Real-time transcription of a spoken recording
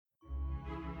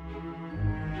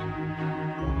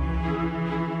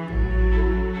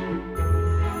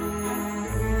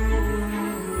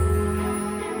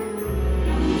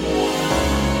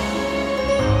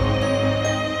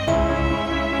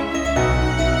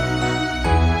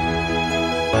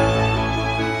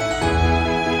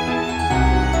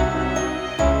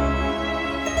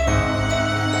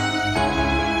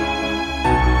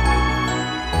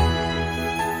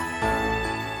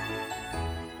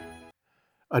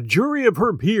A Jury of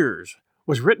Her Peers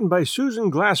was written by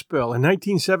Susan Glaspell in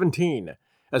 1917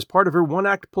 as part of her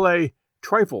one-act play,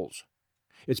 Trifles.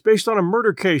 It's based on a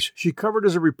murder case she covered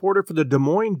as a reporter for the Des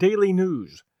Moines Daily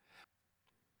News.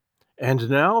 And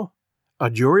now,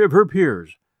 A Jury of Her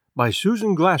Peers by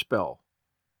Susan Glaspell.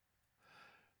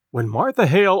 When Martha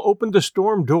Hale opened the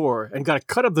storm door and got a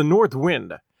cut of the north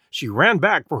wind, she ran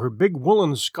back for her big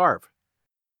woolen scarf.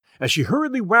 As she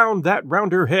hurriedly wound that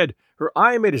round her head, her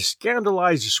eye made a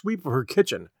scandalized sweep of her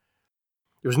kitchen.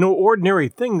 There was no ordinary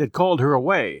thing that called her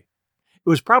away. It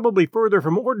was probably further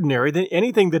from ordinary than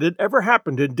anything that had ever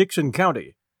happened in Dickson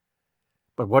County.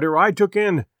 But what her eye took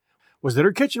in was that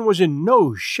her kitchen was in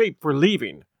no shape for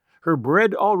leaving, her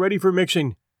bread all ready for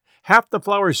mixing, half the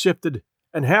flour sifted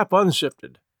and half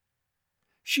unsifted.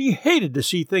 She hated to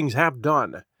see things half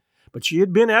done, but she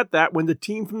had been at that when the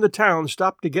team from the town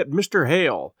stopped to get Mr.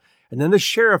 Hale, and then the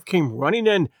sheriff came running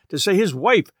in to say his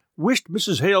wife wished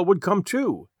Mrs. Hale would come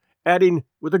too, adding,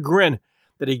 with a grin,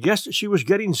 that he guessed she was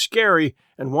getting scary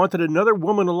and wanted another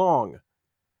woman along.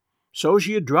 So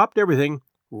she had dropped everything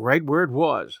right where it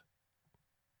was.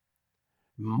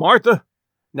 "Martha,"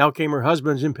 now came her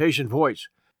husband's impatient voice,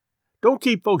 "don't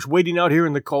keep folks waiting out here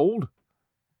in the cold."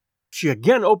 She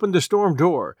again opened the storm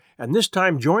door, and this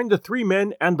time joined the 3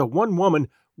 men and the 1 woman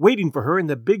waiting for her in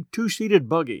the big 2-seated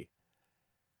buggy.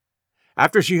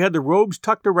 After she had the robes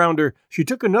tucked around her, she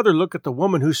took another look at the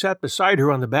woman who sat beside her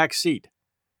on the back seat.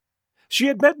 She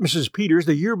had met Mrs. Peters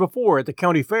the year before at the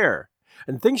county fair,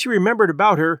 and the thing she remembered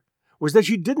about her was that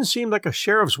she didn't seem like a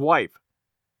sheriff's wife.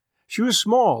 She was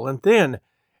small and thin,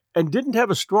 and didn't have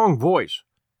a strong voice.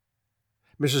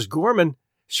 Mrs. Gorman,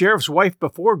 sheriff's wife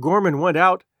before Gorman went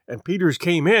out and Peters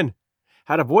came in,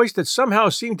 had a voice that somehow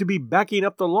seemed to be backing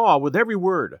up the law with every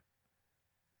word.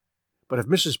 But if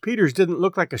Mrs. Peters didn't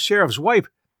look like a sheriff's wife,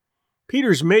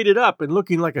 Peters made it up in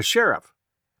looking like a sheriff.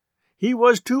 He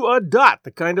was to a dot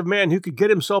the kind of man who could get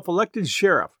himself elected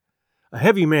sheriff, a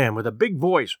heavy man with a big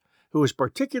voice who was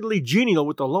particularly genial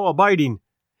with the law-abiding,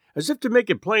 as if to make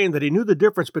it plain that he knew the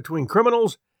difference between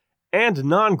criminals and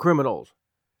non-criminals.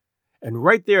 And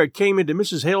right there it came into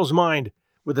Mrs. Hale's mind,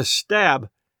 with a stab,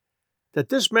 that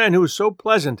this man who was so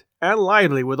pleasant and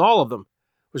lively with all of them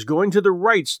was going to the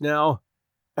rights now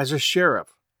as a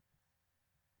sheriff.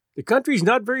 "The country's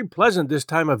not very pleasant this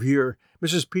time of year,"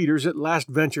 Mrs. Peters at last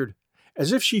ventured,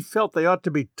 as if she felt they ought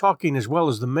to be talking as well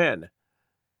as the men.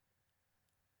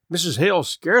 Mrs. Hale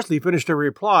scarcely finished her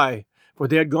reply, for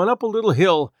they had gone up a little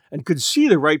hill and could see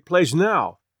the right place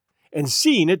now, and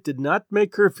seeing it did not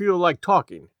make her feel like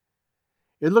talking.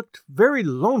 It looked very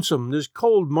lonesome this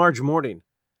cold March morning.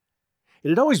 It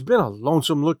had always been a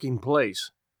lonesome-looking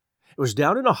place. It was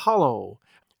down in a hollow,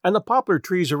 and the poplar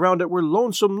trees around it were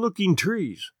lonesome-looking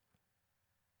trees.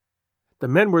 The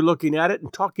men were looking at it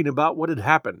and talking about what had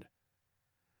happened.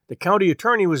 The county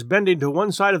attorney was bending to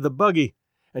one side of the buggy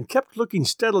and kept looking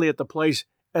steadily at the place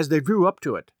as they drew up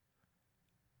to it.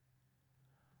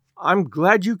 "I'm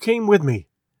glad you came with me,"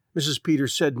 Mrs.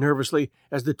 Peters said nervously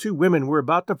as the 2 women were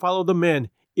about to follow the men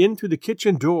in through the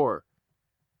kitchen door.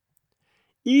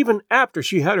 Even after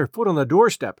she had her foot on the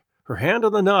doorstep, her hand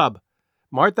on the knob,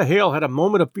 Martha Hale had a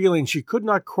moment of feeling she could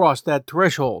not cross that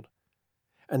threshold.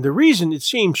 And the reason it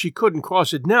seemed she couldn't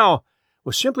cross it now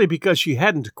was simply because she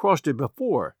hadn't crossed it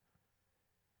before.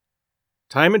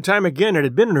 Time and time again it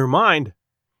had been in her mind,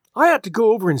 "I ought to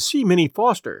go over and see Minnie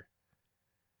Foster."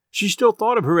 She still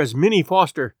thought of her as Minnie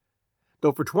Foster,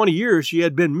 though for 20 years she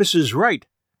had been Mrs. Wright.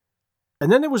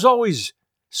 And then there was always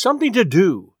something to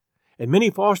do, and Minnie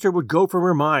Foster would go from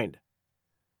her mind.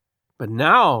 But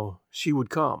now she would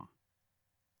come.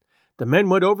 The men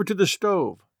went over to the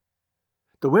stove.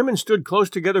 The women stood close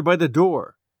together by the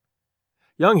door.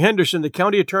 Young Henderson, the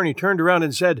county attorney, turned around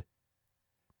and said,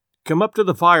 "Come up to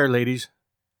the fire, ladies."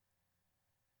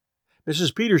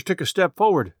 Mrs. Peters took a step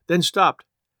forward, then stopped.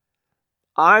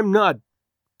 "I'm not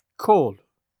cold,"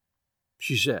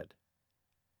 she said.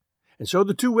 And so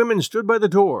the 2 women stood by the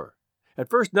door, at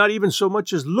first not even so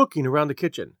much as looking around the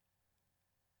kitchen.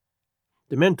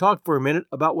 The men talked for a minute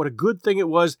about what a good thing it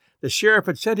was the sheriff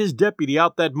had sent his deputy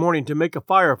out that morning to make a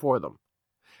fire for them.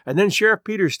 And then Sheriff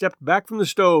Peters stepped back from the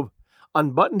stove,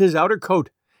 unbuttoned his outer coat,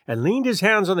 and leaned his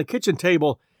hands on the kitchen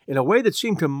table in a way that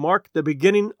seemed to mark the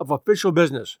beginning of official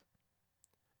business.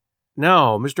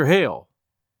 "Now, Mr. Hale,"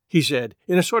 he said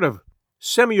in a sort of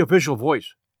semi-official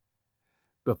voice,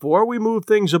 "before we move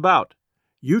things about,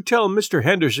 you tell Mr.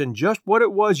 Henderson just what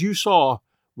it was you saw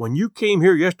when you came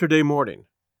here yesterday morning."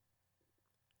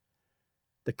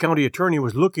 The county attorney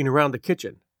was looking around the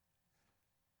kitchen.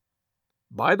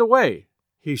 "By the way,"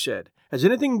 he said, "has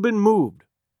anything been moved?"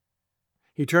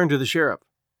 He turned to the sheriff.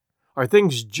 Are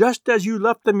things just as you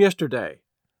left them yesterday?"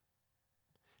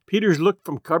 Peters looked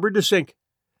from cupboard to sink,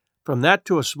 from that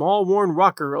to a small worn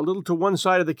rocker a little to one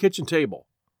side of the kitchen table.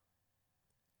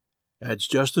 "It's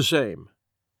just the same."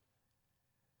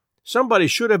 "Somebody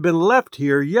should have been left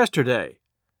here yesterday,"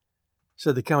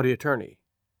 said the county attorney.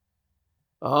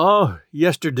 "Oh,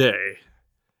 yesterday,"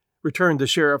 returned the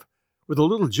sheriff, with a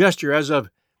little gesture as of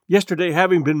yesterday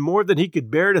having been more than he could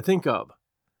bear to think of.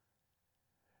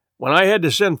 "When I had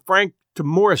to send Frank to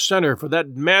Morris Center for that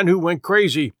man who went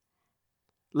crazy,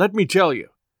 let me tell you,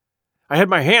 I had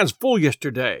my hands full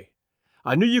yesterday.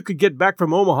 I knew you could get back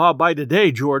from Omaha by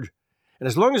today, George, and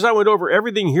as long as I went over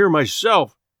everything here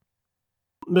myself—"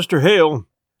 "Mr. Hale,"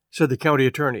 said the county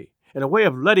attorney, in a way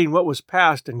of letting what was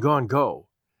past and gone go,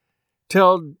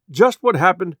 "tell just what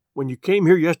happened when you came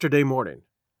here yesterday morning."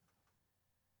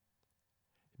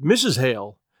 Mrs.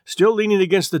 Hale, still leaning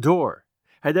against the door,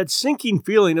 had that sinking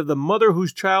feeling of the mother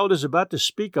whose child is about to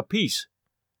speak a piece.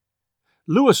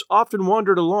 Lewis often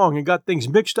wandered along and got things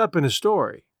mixed up in his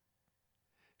story.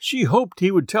 She hoped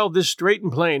he would tell this straight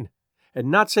and plain,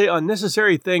 and not say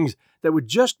unnecessary things that would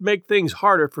just make things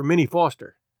harder for Minnie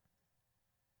Foster.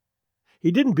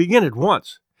 He didn't begin at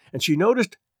once, and she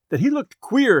noticed that he looked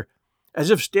queer,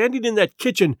 as if standing in that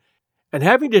kitchen and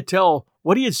having to tell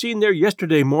what he had seen there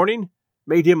yesterday morning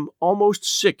made him almost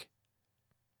sick.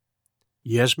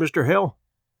 "Yes, Mr. Hale?"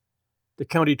 the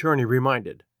county attorney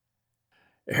reminded.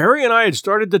 "Harry and I had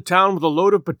started to town with a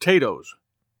load of potatoes,"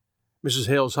 Mrs.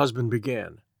 Hale's husband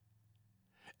began.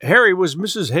 Harry was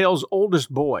Mrs. Hale's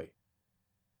oldest boy.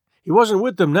 He wasn't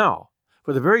with them now,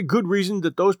 for the very good reason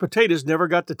that those potatoes never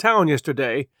got to town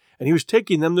yesterday, and he was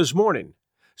taking them this morning,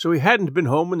 so he hadn't been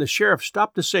home when the sheriff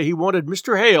stopped to say he wanted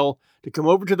Mr. Hale to come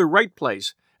over to the right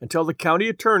place and tell the county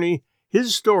attorney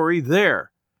his story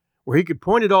there, where he could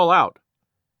point it all out.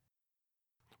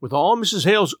 With all Mrs.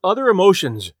 Hale's other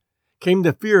emotions came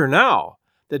the fear now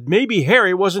that maybe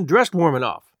Harry wasn't dressed warm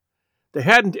enough. They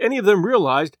hadn't any of them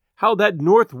realized how that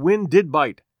north wind did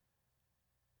bite.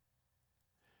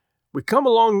 "We come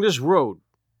along this road,"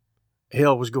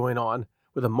 Hale was going on,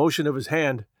 with a motion of his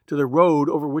hand to the road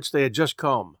over which they had just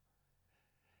come.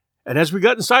 "And as we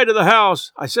got in sight of the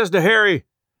house, I says to Harry,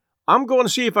 I'm going to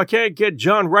see if I can't get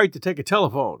John Wright to take a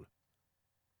telephone.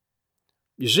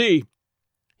 You see,"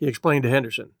 he explained to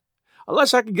Henderson,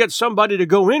 "unless I can get somebody to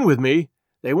go in with me,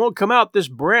 they won't come out this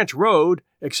branch road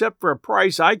except for a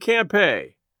price I can't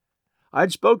pay.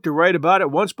 I'd spoke to Wright about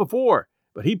it once before,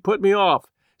 but he put me off,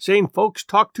 saying folks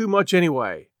talk too much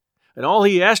anyway, and all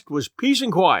he asked was peace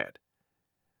and quiet.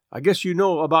 I guess you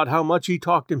know about how much he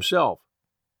talked himself.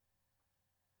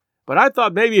 But I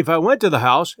thought maybe if I went to the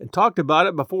house and talked about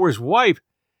it before his wife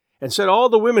and said all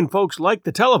the women folks liked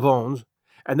the telephones,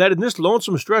 and that in this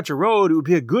lonesome stretch of road it would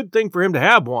be a good thing for him to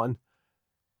have one.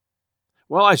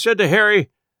 Well, I said to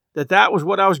Harry that that was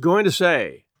what I was going to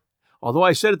say, although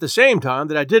I said at the same time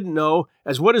that I didn't know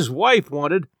as what his wife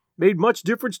wanted made much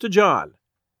difference to John."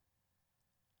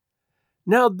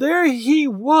 Now there he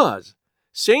was,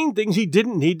 saying things he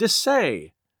didn't need to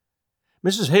say.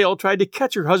 Mrs. Hale tried to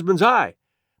catch her husband's eye,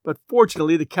 but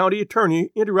fortunately the county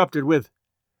attorney interrupted with,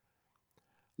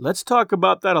 "Let's talk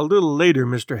about that a little later,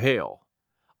 Mr. Hale.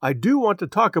 I do want to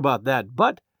talk about that,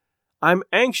 but I'm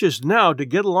anxious now to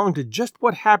get along to just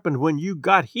what happened when you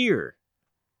got here."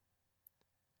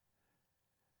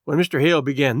 When Mr. Hale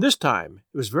began this time,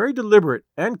 it was very deliberate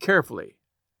and carefully.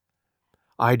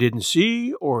 "I didn't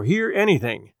see or hear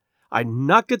anything. I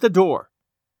knocked at the door,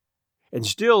 and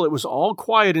still it was all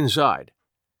quiet inside.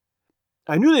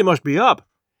 I knew they must be up.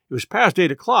 It was past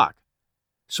 8 o'clock.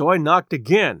 So I knocked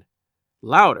again,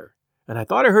 louder, and I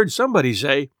thought I heard somebody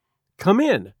say, 'Come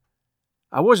in.'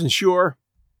 I wasn't sure.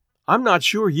 I'm not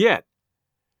sure yet.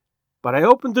 But I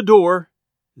opened the door,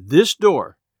 this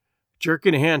door,"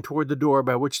 jerking a hand toward the door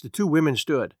by which the two women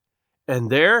stood, "and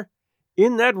there,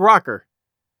 in that rocker,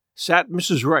 sat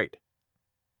Mrs. Wright."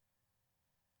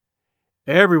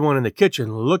 Everyone in the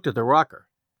kitchen looked at the rocker.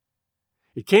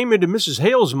 It came into Mrs.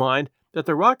 Hale's mind that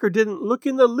the rocker didn't look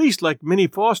in the least like Minnie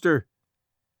Foster,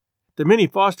 the Minnie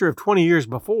Foster of 20 years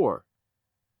before.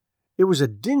 It was a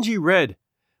dingy red,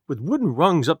 with wooden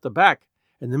rungs up the back,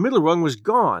 and the middle rung was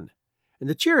gone, and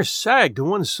the chair sagged to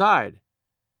one side.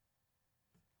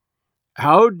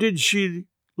 "How did she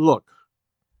look?"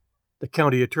 the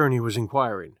county attorney was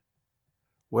inquiring.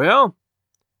 "Well,"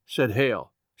 said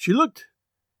Hale, "she looked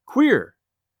queer."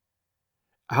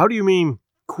 "How do you mean,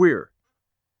 queer?"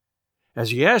 As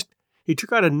he asked, he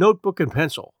took out a notebook and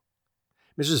pencil.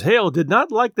 Mrs. Hale did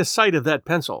not like the sight of that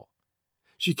pencil.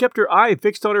 She kept her eye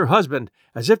fixed on her husband,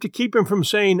 as if to keep him from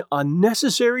saying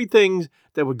unnecessary things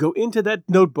that would go into that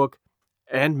notebook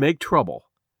and make trouble.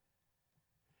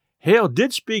 Hale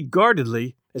did speak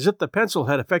guardedly, as if the pencil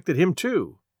had affected him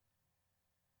too.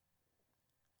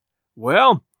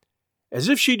 Well, as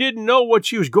if she didn't know what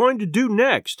she was going to do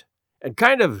next, and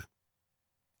kind of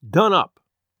done up.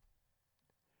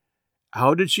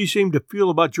 How did she seem to feel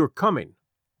about your coming?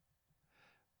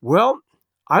 Well,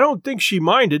 I don't think she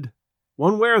minded,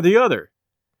 one way or the other.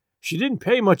 She didn't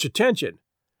pay much attention.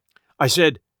 I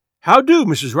said, "How do,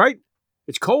 Mrs. Wright?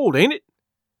 It's cold, ain't it?"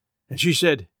 And she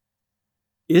said,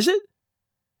 "Is it?"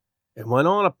 and went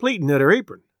on a-pleating at her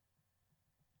apron.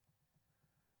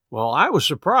 Well, I was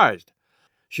surprised.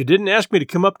 She didn't ask me to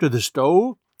come up to the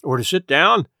stove or to sit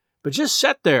down, but just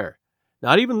sat there,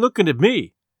 not even looking at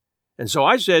me. And so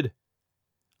I said,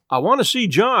 "I want to see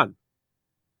John."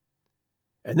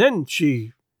 And then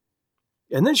she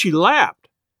laughed.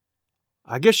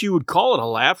 I guess you would call it a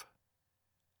laugh.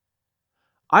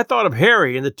 I thought of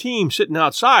Harry and the team sitting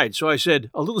outside, so I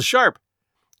said, a little sharp,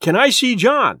 "Can I see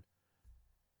John?"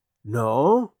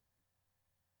 "No,"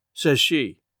 says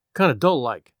she, kind of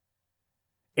dull-like.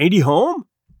 "Ain't he home?"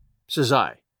 says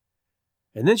I.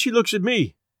 And then she looks at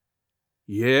me.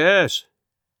 "Yes,"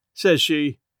 says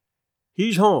she,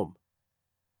 "he's home."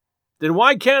 "Then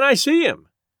why can't I see him?"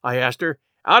 I asked her,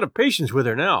 out of patience with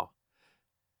her now.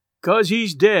 "'Cause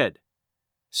he's dead,"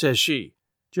 says she,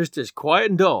 just as quiet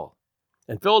and dull,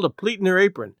 and fell to pleating her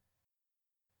apron.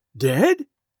 "Dead?"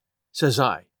 says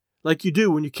I, like you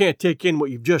do when you can't take in what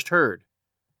you've just heard.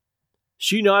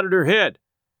 She nodded her head,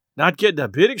 not getting a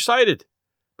bit excited,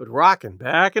 but rocking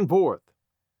back and forth.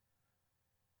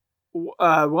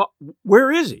 Well,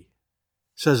 where is he?"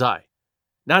 says I,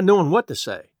 not knowing what to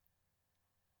say.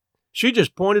 She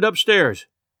just pointed upstairs,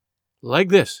 like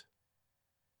this,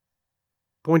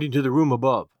 pointing to the room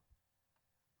above.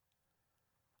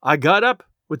 I got up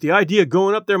with the idea of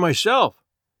going up there myself.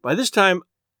 By this time,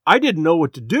 I didn't know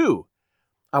what to do.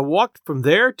 I walked from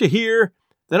there to here,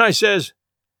 then I says,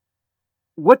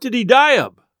 "What did he die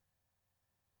of?"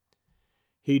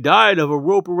 "He died of a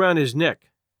rope around his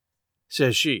neck,"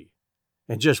 says she,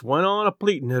 and just went on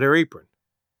a-pleating at her apron.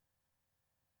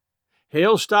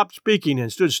 Hale stopped speaking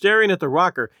and stood staring at the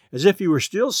rocker as if he were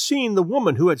still seeing the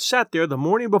woman who had sat there the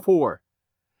morning before.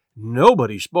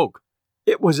 Nobody spoke.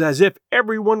 It was as if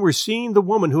everyone were seeing the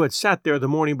woman who had sat there the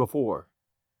morning before.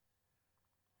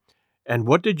 "And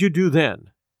what did you do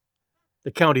then?"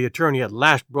 The county attorney at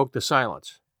last broke the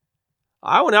silence.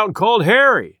 "I went out and called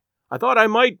Harry. I thought I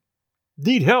might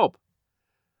need help.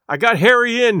 I got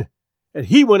Harry in, and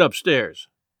he went upstairs."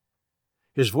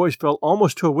 His voice fell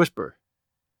almost to a whisper.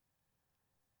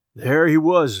 "There he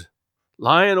was,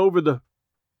 lying over the—"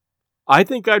 "I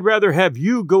think I'd rather have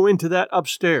you go into that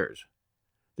upstairs,"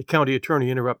 the county attorney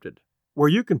interrupted, "where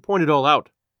you can point it all out.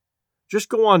 Just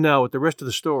go on now with the rest of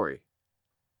the story."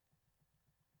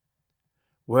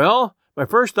 "Well, my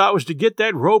first thought was to get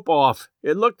that rope off.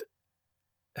 It looked—"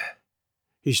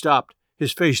 He stopped,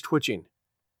 his face twitching.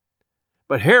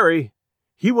 "But Harry,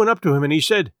 he went up to him and he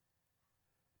said,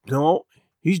 'No,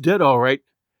 he's dead all right,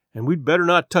 and we'd better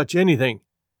not touch anything.'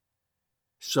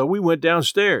 So we went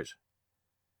downstairs."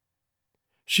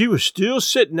 She was still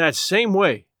sitting that same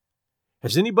way.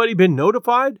 "Has anybody been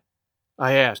notified?"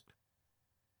 I asked.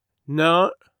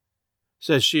 "No,"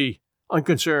 says she,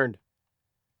 unconcerned.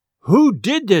 "Who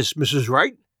did this, Mrs.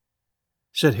 Wright?"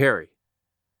 said Harry.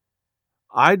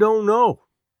 "I don't know,"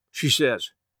 she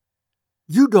says.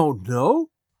 "You don't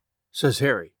know?" says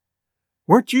Harry.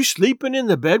 "Weren't you sleeping in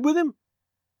the bed with him?"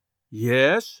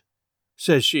 "Yes,"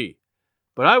 says she,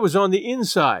 "but I was on the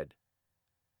inside."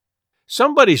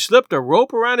 "Somebody slipped a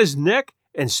rope around his neck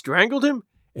and strangled him,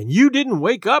 and you didn't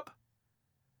wake up?"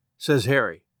 says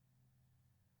Harry.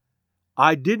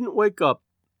 "I didn't wake up,"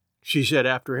 she said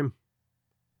after him.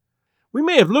 We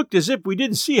may have looked as if we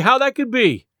didn't see how that could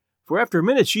be, for after a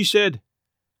minute she said,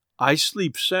 "I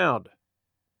sleep sound."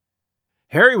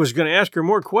 Harry was going to ask her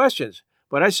more questions,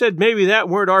 but I said maybe that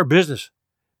weren't our business.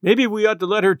 Maybe we ought to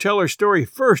let her tell her story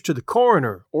first to the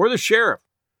coroner or the sheriff.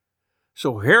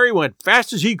 So Harry went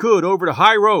fast as he could over to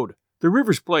High Road, the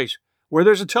Rivers place, where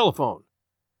there's a telephone.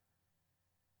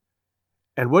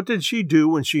 "And what did she do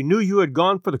when she knew you had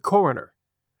gone for the coroner?"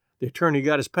 The attorney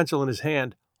got his pencil in his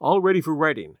hand, all ready for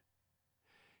writing.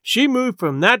 "She moved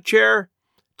from that chair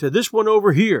to this one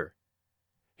over here."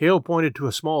 Hale pointed to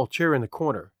a small chair in the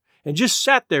corner, and just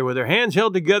sat there with her hands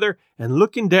held together and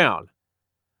looking down.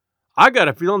 I got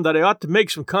a feeling that I ought to make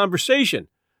some conversation,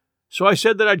 so I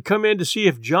said that I'd come in to see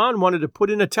if John wanted to put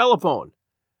in a telephone.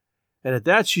 And at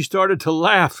that she started to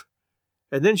laugh,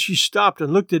 and then she stopped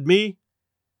and looked at me,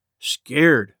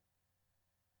 scared.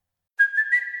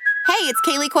 Hey, it's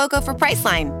Kaylee Cuoco for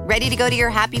Priceline. Ready to go to your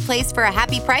happy place for a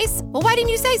happy price? Well, why didn't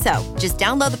you say so? Just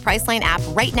download the Priceline app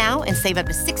right now and save up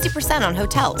to 60% on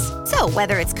hotels. So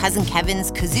whether it's Cousin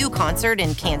Kevin's Kazoo Concert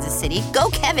in Kansas City, go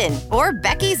Kevin, or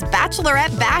Becky's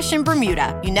Bachelorette Bash in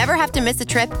Bermuda, you never have to miss a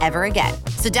trip ever again.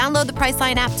 So download the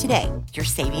Priceline app today. Your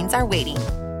savings are waiting.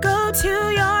 Go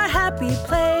to your happy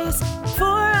place for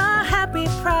a happy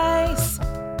price.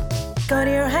 Go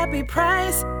to your happy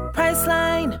price,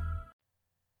 Priceline.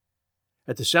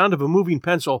 At the sound of a moving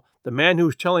pencil, the man who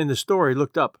was telling the story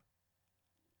looked up.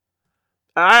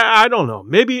 I don't know.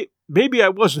 Maybe I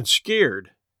wasn't scared,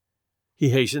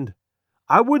 he hastened.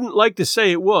 I wouldn't like to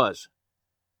say it was.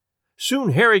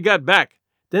 Soon Harry got back.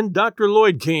 Then Dr.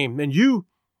 Lloyd came, and you,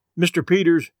 Mr.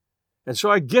 Peters, and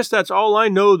so I guess that's all I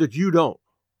know that you don't.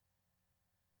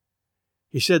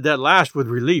 He said that last with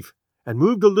relief and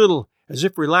moved a little as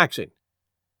if relaxing.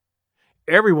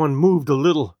 Everyone moved a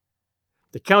little.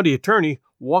 The county attorney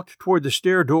walked toward the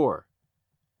stair door.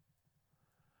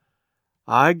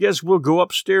 I guess we'll go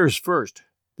upstairs first,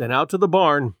 then out to the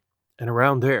barn and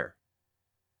around there.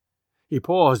 He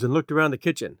paused and looked around the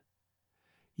kitchen.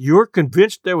 You're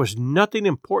convinced there was nothing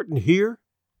important here?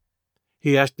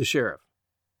 He asked the sheriff.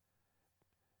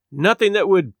 Nothing that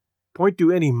would point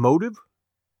to any motive?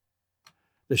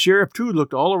 The sheriff, too,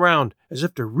 looked all around as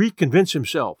if to reconvince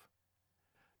himself.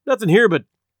 Nothing here but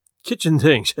kitchen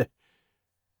things,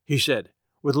 he said,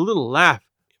 with a little laugh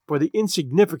for the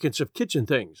insignificance of kitchen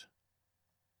things.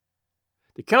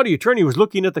 The county attorney was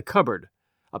looking at the cupboard,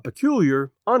 a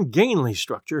peculiar, ungainly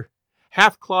structure,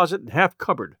 half closet and half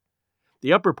cupboard,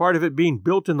 the upper part of it being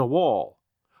built in the wall,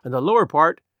 and the lower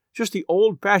part just the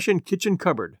old-fashioned kitchen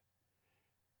cupboard.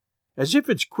 As if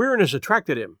its queerness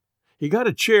attracted him, he got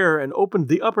a chair and opened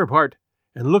the upper part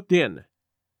and looked in.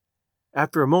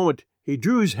 After a moment, he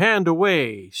drew his hand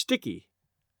away, sticky.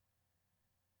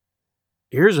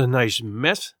 Here's a nice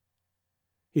mess,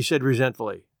 he said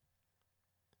resentfully.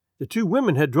 The two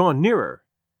women had drawn nearer,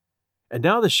 and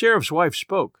now the sheriff's wife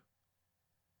spoke.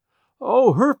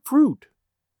 Oh, her fruit,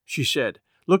 she said,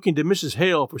 looking to Mrs.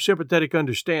 Hale for sympathetic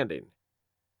understanding.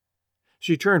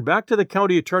 She turned back to the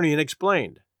county attorney and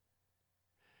explained.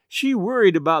 She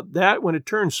worried about that when it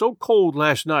turned so cold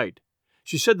last night.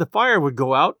 She said the fire would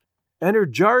go out and her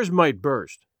jars might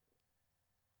burst.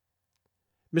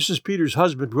 Mrs. Peters'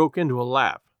 husband broke into a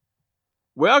laugh.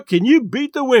 Well, can you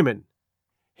beat the women?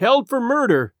 Held for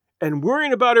murder and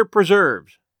worrying about her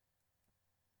preserves.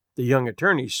 The young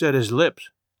attorney set his lips.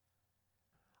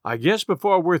 I guess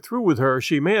before we're through with her,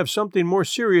 she may have something more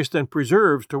serious than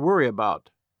preserves to worry about.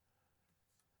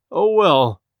 Oh,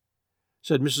 well,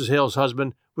 said Mrs. Hale's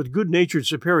husband with good-natured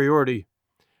superiority.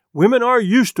 Women are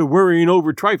used to worrying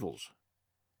over trifles.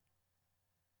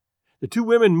 The two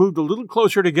women moved a little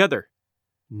closer together.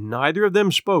 Neither of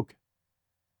them spoke.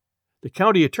 The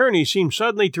county attorney seemed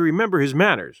suddenly to remember his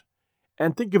manners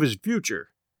and think of his future.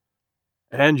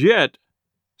 And yet,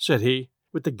 said he,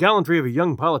 with the gallantry of a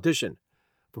young politician,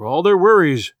 for all their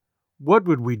worries, what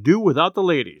would we do without the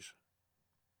ladies?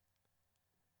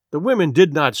 The women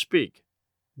did not speak,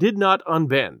 did not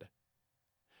unbend.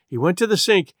 He went to the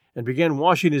sink and began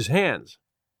washing his hands.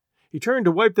 He turned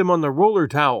to wipe them on the roller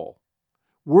towel,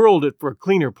 whirled it for a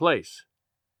cleaner place.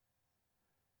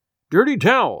 Dirty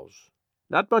towels.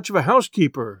 Not much of a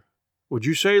housekeeper, would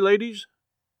you say, ladies?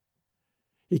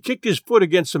 He kicked his foot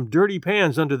against some dirty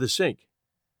pans under the sink.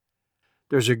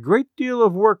 There's a great deal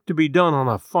of work to be done on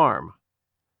a farm,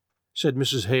 said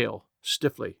Mrs. Hale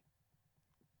stiffly.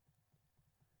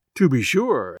 To be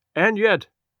sure, and yet,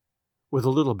 with a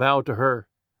little bow to her,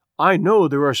 I know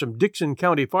there are some Dixon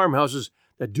County farmhouses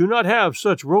that do not have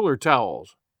such roller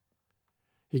towels.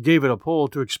 He gave it a pull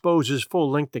to expose his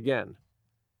full length again.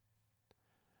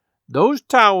 Those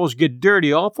towels get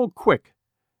dirty awful quick.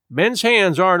 Men's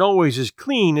hands aren't always as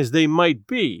clean as they might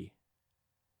be.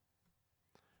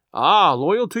 Ah,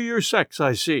 loyal to your sex,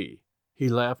 I see, he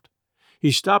laughed. He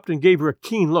stopped and gave her a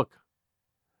keen look.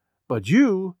 But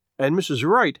you and Mrs.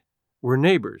 Wright were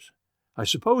neighbors. I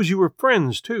suppose you were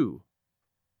friends, too.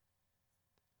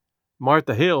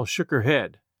 Martha Hale shook her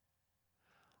head.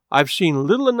 I've seen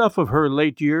little enough of her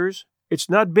late years. It's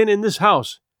not been in this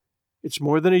house. It's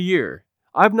more than a year.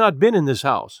 I've not been in this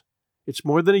house. It's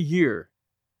more than a year.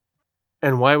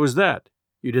 And why was that?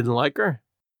 You didn't like her?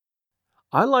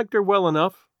 I liked her well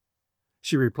enough,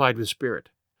 she replied with spirit.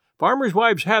 Farmers'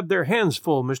 wives have their hands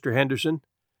full, Mr. Henderson.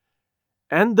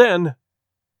 And then...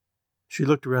 She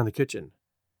looked around the kitchen.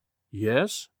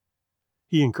 Yes?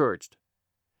 He encouraged.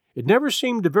 It never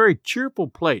seemed a very cheerful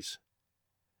place,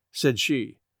 said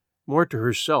she, more to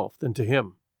herself than to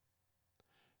him.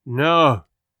 No,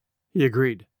 he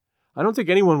agreed. I don't think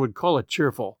anyone would call it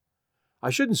cheerful. I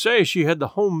shouldn't say she had the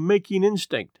home-making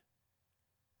instinct."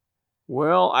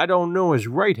 "Well, I don't know as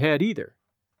Wright had either,"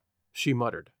 she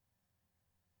muttered.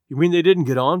 "You mean they didn't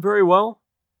get on very well?"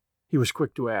 he was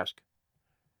quick to ask.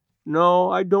 "No,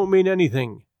 I don't mean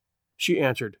anything," she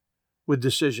answered, with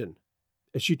decision.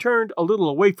 As she turned a little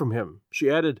away from him, she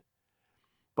added,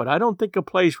 "But I don't think a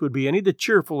place would be any the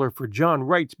cheerfuller for John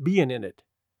Wright's being in it."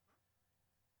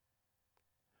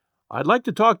 "I'd like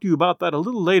to talk to you about that a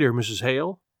little later, Mrs.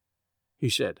 Hale," he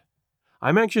said.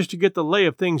 "I'm anxious to get the lay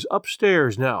of things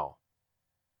upstairs now."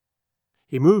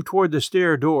 He moved toward the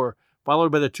stair door,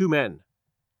 followed by the two men.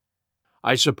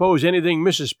 "I suppose anything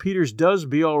Mrs. Peters does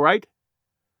be all right?"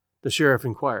 the sheriff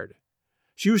inquired.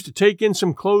 "She used to take in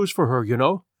some clothes for her, you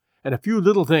know, and a few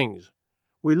little things.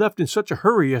 We left in such a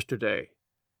hurry yesterday."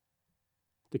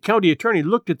 The county attorney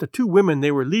looked at the two women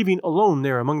they were leaving alone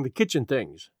there among the kitchen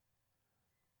things.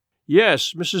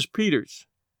 "Yes, Mrs. Peters,"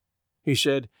 he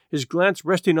said, his glance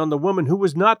resting on the woman who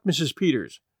was not Mrs.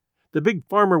 Peters, the big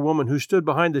farmer woman who stood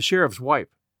behind the sheriff's wife.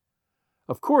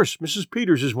 "Of course, Mrs.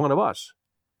 Peters is one of us,"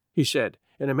 he said,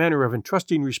 in a manner of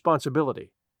entrusting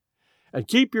responsibility. "And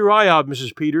keep your eye out,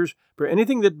 Mrs. Peters, for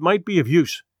anything that might be of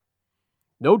use.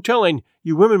 No telling,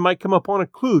 you women might come upon a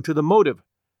clue to the motive,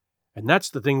 and that's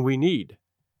the thing we need."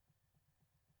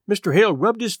 Mr. Hale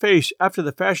rubbed his face after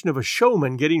the fashion of a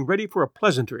showman getting ready for a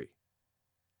pleasantry.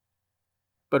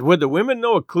 "But would the women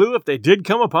know a clue if they did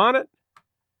come upon it?"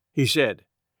 he said,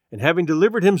 and having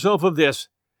delivered himself of this,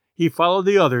 he followed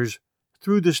the others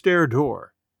through the stair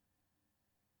door.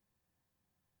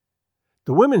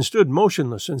 The women stood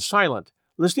motionless and silent,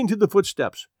 listening to the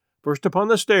footsteps, first upon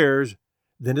the stairs,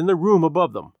 then in the room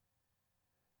above them.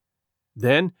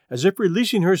 Then, as if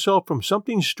releasing herself from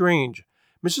something strange,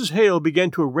 Mrs. Hale began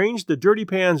to arrange the dirty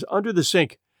pans under the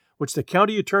sink, which the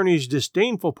county attorney's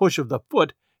disdainful push of the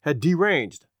foot had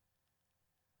deranged.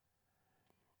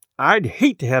 "I'd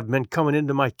hate to have men coming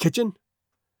into my kitchen,"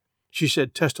 she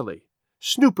said testily,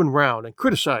 snooping round and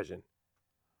criticizing.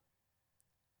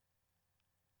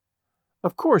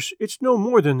 "Of course, it's no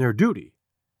more than their duty,"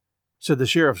 said the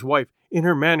sheriff's wife in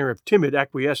her manner of timid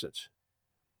acquiescence.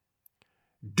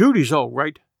 "Duty's all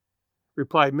right,"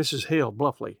 replied Mrs. Hale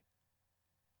bluffly.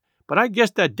 "But I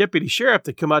guess that deputy sheriff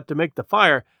that come out to make the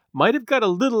fire might have got a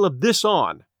little of this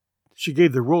on." She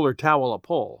gave the roller towel a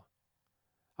pull.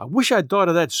 "I wish I'd thought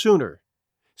of that sooner.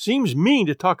 Seems mean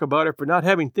to talk about her for not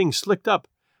having things slicked up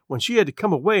when she had to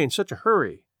come away in such a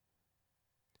hurry."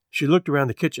 She looked around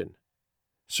the kitchen.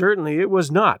 Certainly it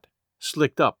was not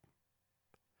slicked up.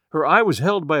 Her eye was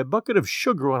held by a bucket of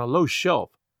sugar on a low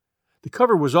shelf. The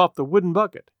cover was off the wooden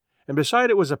bucket, and beside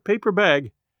it was a paper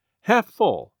bag, half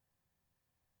full.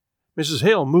 Mrs.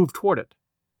 Hale moved toward it.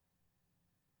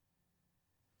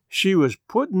 "She was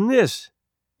putting this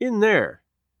in there,"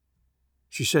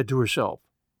 she said to herself,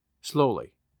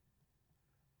 slowly.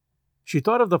 She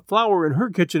thought of the flour in her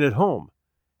kitchen at home,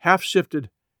 half sifted,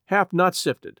 half not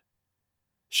sifted.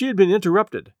 She had been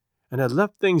interrupted, and had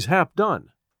left things half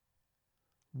done.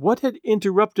 What had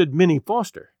interrupted Minnie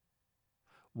Foster?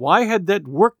 Why had that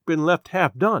work been left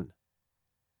half done?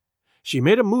 She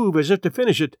made a move as if to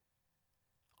finish it.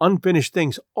 Unfinished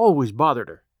things always bothered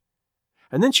her.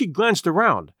 And then she glanced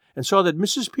around and saw that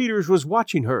Mrs. Peters was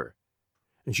watching her,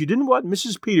 and she didn't want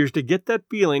Mrs. Peters to get that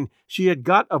feeling she had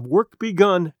got of work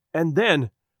begun and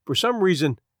then, for some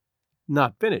reason,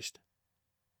 not finished.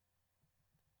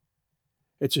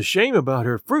 "It's a shame about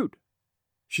her fruit,"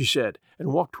 she said,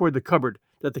 and walked toward the cupboard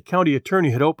that the county attorney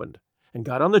had opened, and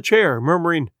got on the chair,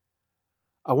 murmuring,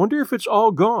 "I wonder if it's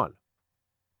all gone."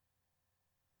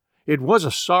 "It was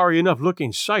a sorry enough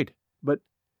looking sight, but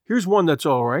here's one that's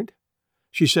all right,"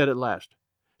 she said at last.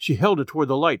 She held it toward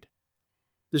the light.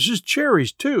 "This is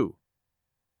cherries, too."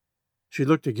 She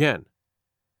looked again.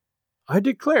 "I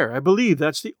declare, I believe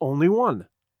that's the only one."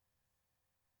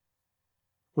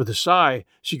 With a sigh,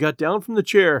 she got down from the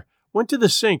chair, went to the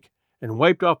sink, and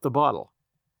wiped off the bottle.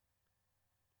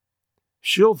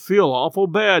 "She'll feel awful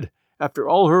bad after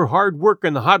all her hard work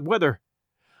in the hot weather.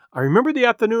 I remember the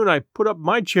afternoon I put up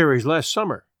my cherries last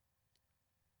summer."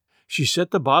 She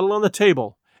set the bottle on the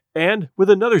table and, with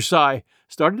another sigh,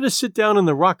 started to sit down in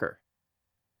the rocker.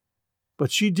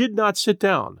 But she did not sit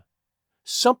down.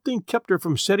 Something kept her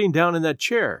from sitting down in that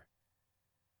chair.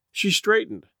 She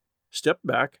straightened, stepped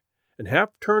back, and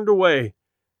half turned away,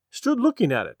 stood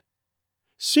looking at it,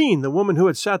 seeing the woman who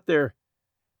had sat there,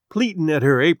 pleating at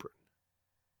her apron.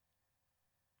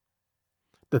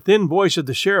 The thin voice of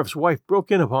the sheriff's wife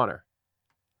broke in upon her.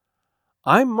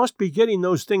 "I must be getting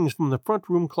those things from the front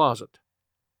room closet."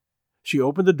 She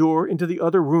opened the door into the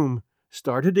other room,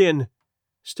 started in,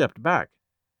 stepped back.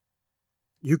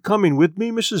 You coming with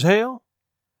me, Mrs. Hale?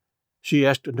 She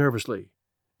asked nervously.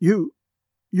 You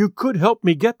could help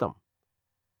me get them.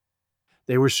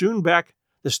 They were soon back.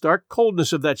 The stark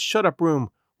coldness of that shut-up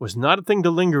room was not a thing to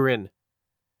linger in.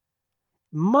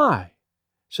 My,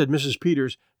 said Mrs.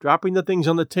 Peters, dropping the things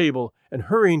on the table and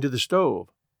hurrying to the stove.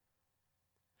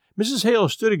 Mrs. Hale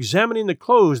stood examining the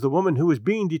clothes the woman who was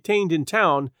being detained in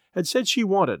town had said she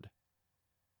wanted.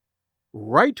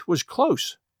 Right was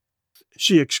close,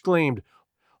 she exclaimed,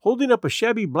 holding up a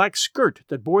shabby black skirt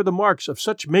that bore the marks of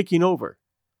such making over.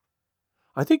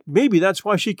 I think maybe that's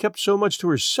why she kept so much to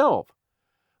herself.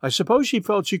 I suppose she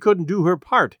felt she couldn't do her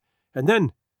part, and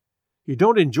then you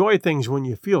don't enjoy things when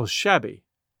you feel shabby.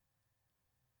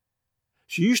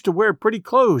 She used to wear pretty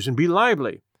clothes and be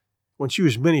lively when she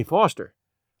was Minnie Foster,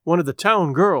 one of the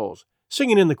town girls,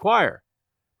 singing in the choir.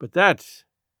 But that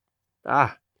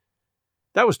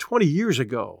was 20 years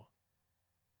ago.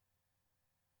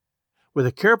 With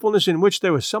a carefulness in which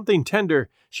there was something tender,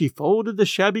 she folded the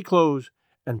shabby clothes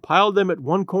and piled them at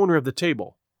one corner of the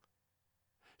table.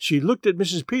 She looked at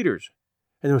Mrs. Peters,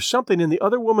 and there was something in the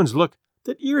other woman's look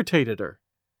that irritated her.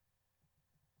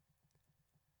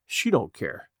 She don't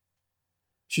care,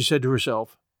 she said to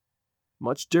herself.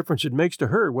 Much difference it makes to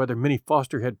her whether Minnie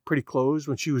Foster had pretty clothes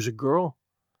when she was a girl.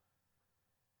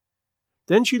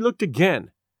 Then she looked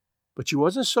again, but she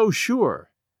wasn't so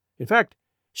sure. In fact,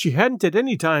 she hadn't at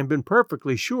any time been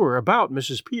perfectly sure about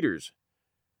Mrs. Peters.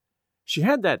 She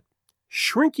had that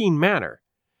shrinking manner,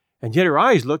 and yet her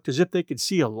eyes looked as if they could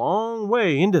see a long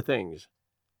way into things.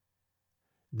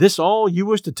 This all you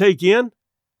was to take in?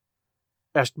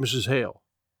 Asked Mrs. Hale.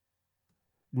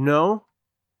 No,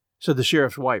 said the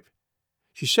sheriff's wife.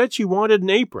 She said she wanted an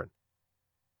apron.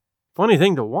 Funny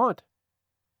thing to want.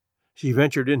 She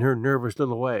ventured in her nervous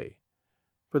little way.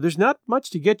 For there's not much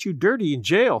to get you dirty in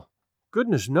jail,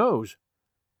 goodness knows.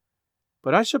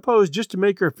 But I suppose just to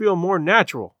make her feel more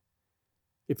natural,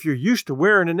 if you're used to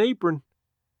wearing an apron.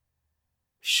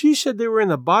 She said they were in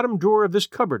the bottom drawer of this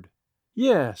cupboard.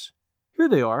 Yes, here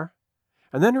they are.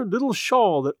 And then her little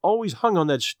shawl that always hung on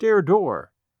that stair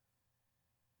door.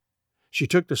 She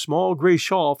took the small gray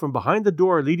shawl from behind the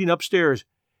door leading upstairs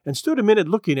and stood a minute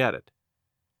looking at it.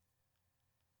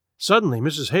 Suddenly,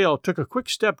 Mrs. Hale took a quick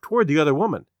step toward the other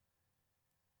woman.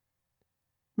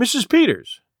 Mrs.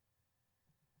 Peters.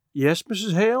 Yes,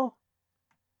 Mrs. Hale?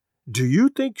 Do you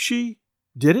think she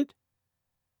did it?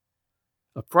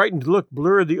 A frightened look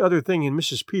blurred the other thing in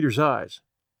Mrs. Peters' eyes.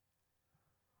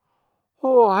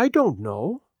 Oh, I don't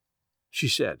know, she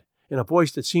said, in a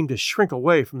voice that seemed to shrink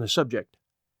away from the subject.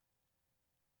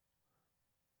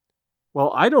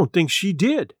 Well, I don't think she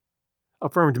did,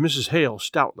 affirmed Mrs. Hale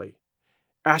stoutly.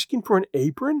 Asking for an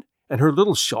apron and her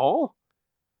little shawl?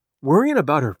 Worrying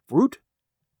about her fruit?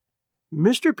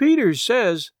 Mr. Peters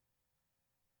says...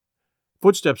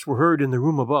 Footsteps were heard in the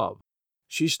room above.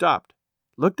 She stopped,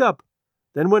 looked up,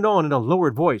 then went on in a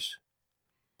lowered voice.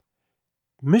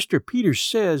 Mr. Peters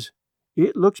says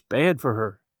it looks bad for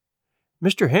her.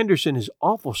 Mr. Henderson is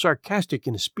awful sarcastic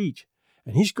in his speech,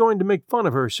 and he's going to make fun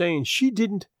of her, saying she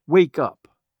didn't wake up.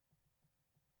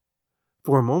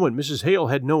 For a moment, Mrs. Hale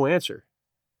had no answer.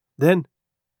 Then,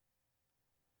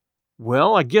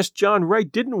 well, I guess John Wright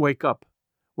didn't wake up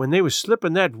when they was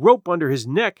slipping that rope under his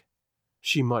neck,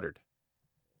 she muttered.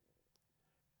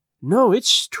 No, it's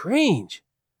strange,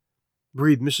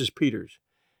 breathed Mrs. Peters.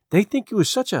 They think it was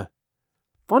such a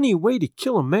funny way to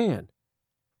kill a man.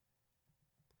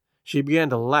 She began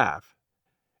to laugh.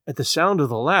 At the sound of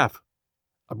the laugh,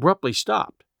 abruptly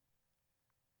stopped.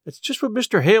 That's just what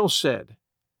Mr. Hale said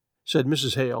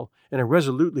Mrs. Hale in a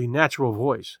resolutely natural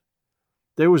voice.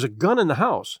 There was a gun in the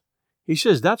house. He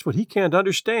says that's what he can't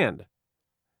understand.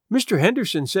 Mr.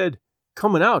 Henderson said,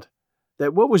 coming out,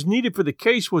 that what was needed for the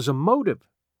case was a motive,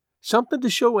 something to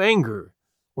show anger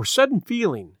or sudden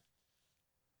feeling.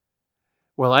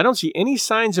 Well, I don't see any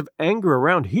signs of anger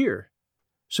around here,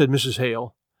 said Mrs.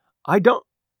 Hale. I don't...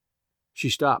 She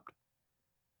stopped.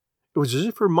 It was as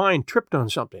if her mind tripped on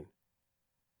something.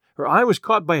 Her eye was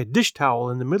caught by a dish towel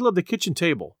in the middle of the kitchen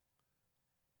table.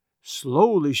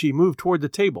 Slowly she moved toward the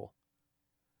table.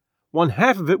 One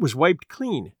half of it was wiped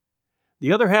clean,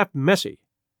 the other half messy.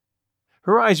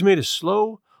 Her eyes made a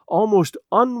slow, almost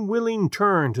unwilling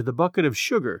turn to the bucket of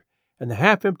sugar and the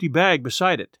half-empty bag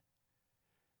beside it.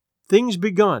 Things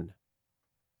begun,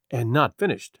 and not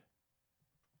finished.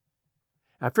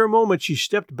 After a moment she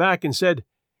stepped back and said,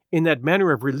 in that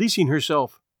manner of releasing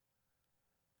herself,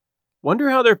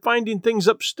 Wonder how they're finding things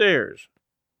upstairs.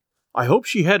 I hope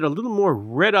she had a little more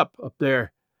red up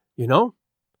there, you know?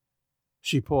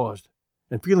 She paused,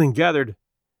 and feeling gathered,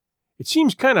 It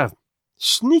seems kind of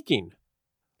sneaking,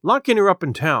 locking her up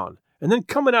in town, and then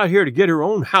coming out here to get her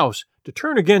own house to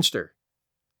turn against her."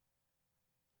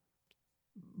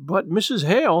 "But, Mrs.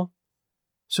 Hale,"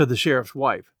 said the sheriff's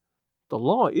wife, "the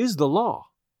law is the law."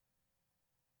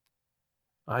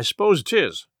 "I suppose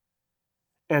 'tis,"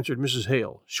 answered Mrs.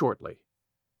 Hale shortly.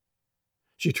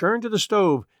 She turned to the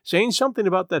stove, saying something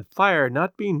about that fire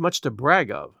not being much to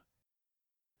brag of.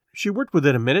 She worked with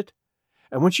it a minute,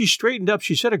 and when she straightened up,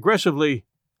 she said aggressively,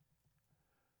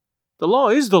 "The law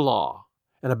is the law,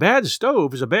 and a bad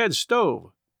stove is a bad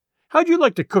stove. How'd you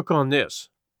like to cook on this?"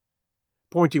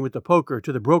 pointing with the poker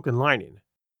to the broken lining.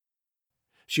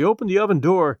 She opened the oven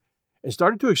door and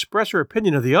started to express her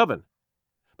opinion of the oven,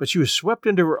 but she was swept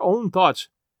into her own thoughts,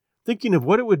 thinking of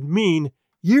what it would mean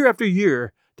year after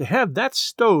year to have that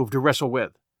stove to wrestle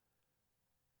with.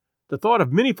 The thought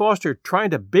of Minnie Foster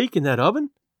trying to bake in that oven,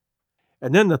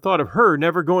 and then the thought of her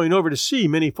never going over to see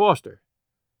Minnie Foster.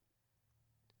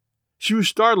 She was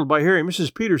startled by hearing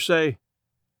Mrs. Peters say,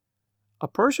 "A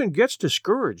person gets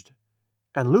discouraged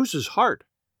and loses heart."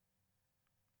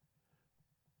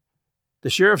 The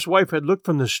sheriff's wife had looked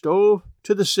from the stove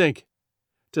to the sink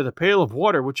to the pail of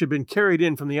water which had been carried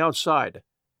in from the outside.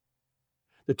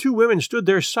 The two women stood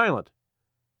there silent.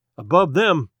 Above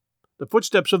them, the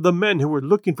footsteps of the men who were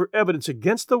looking for evidence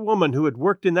against the woman who had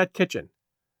worked in that kitchen.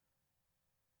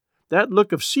 That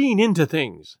look of seeing into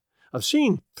things, of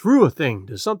seeing through a thing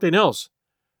to something else,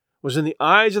 was in the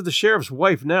eyes of the sheriff's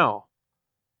wife now.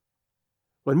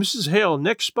 When Mrs. Hale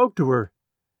next spoke to her,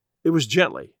 it was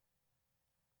gently.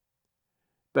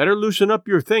 "Better loosen up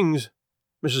your things,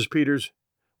 Mrs. Peters.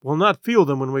 We'll not feel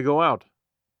them when we go out."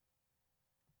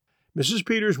 Mrs.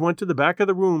 Peters went to the back of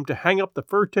the room to hang up the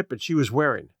fur tippet she was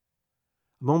wearing.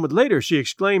 A moment later she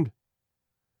exclaimed,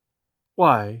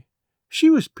 "Why, she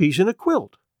was piecing a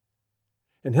quilt,"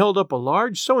 and held up a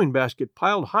large sewing basket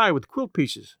piled high with quilt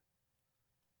pieces.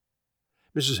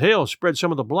 Mrs. Hale spread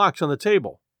some of the blocks on the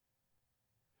table.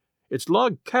 "It's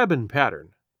log cabin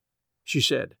pattern," she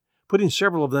said, putting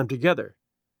several of them together.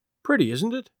 "Pretty,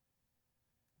 isn't it?"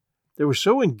 They were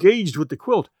so engaged with the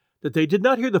quilt that they did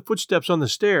not hear the footsteps on the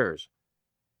stairs.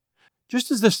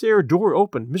 Just as the stair door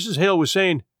opened, Mrs. Hale was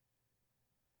saying,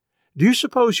 "Do you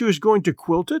suppose she was going to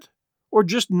quilt it, or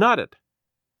just knot it?"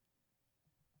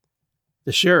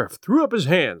 The sheriff threw up his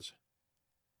hands.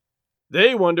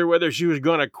 "They wonder whether she was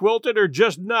going to quilt it or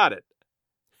just knot it."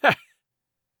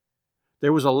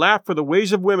 There was a laugh for the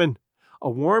ways of women, a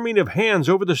warming of hands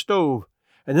over the stove,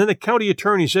 and then the county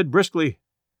attorney said briskly,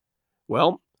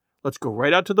 "Well, let's go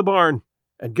right out to the barn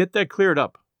and get that cleared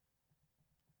up."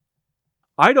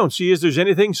 "I don't see as there's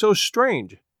anything so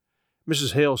strange,"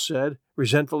 Mrs. Hale said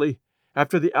resentfully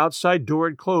after the outside door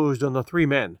had closed on the three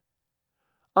men.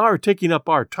 "Our taking up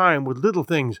our time with little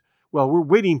things while we're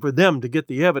waiting for them to get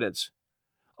the evidence.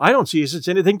 I don't see as it's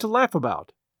anything to laugh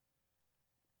about."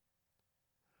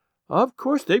 "Of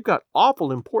course they've got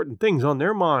awful important things on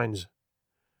their minds,"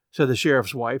 said the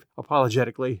sheriff's wife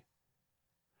apologetically.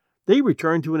 They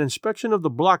returned to an inspection of the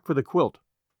block for the quilt.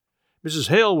 Mrs.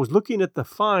 Hale was looking at the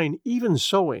fine, even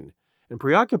sewing, and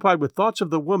preoccupied with thoughts of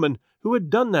the woman who had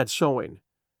done that sewing,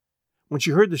 when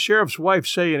she heard the sheriff's wife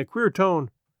say in a queer tone,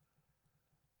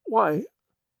 "Why,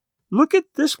 look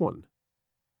at this one."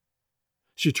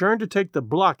 She turned to take the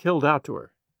block held out to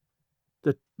her.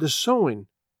 The sewing,"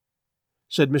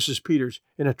 said Mrs. Peters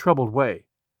in a troubled way.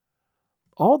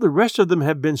 "All the rest of them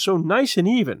have been so nice and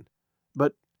even,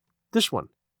 but this one,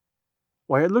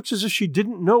 why, it looks as if she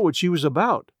didn't know what she was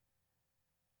about."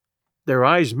 Their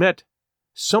eyes met.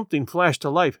 Something flashed to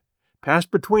life,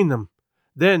 passed between them.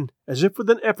 Then, as if with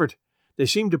an effort, they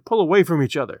seemed to pull away from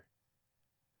each other.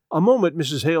 A moment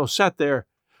Mrs. Hale sat there,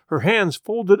 her hands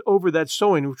folded over that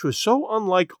sewing which was so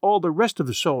unlike all the rest of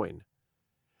the sewing.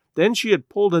 Then she had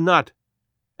pulled a knot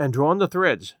and drawn the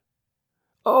threads.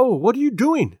 "Oh, what are you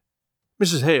doing,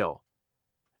 Mrs. Hale?"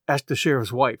 asked the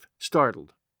sheriff's wife,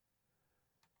 startled.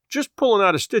 "Just pulling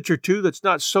out a stitch or two that's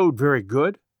not sewed very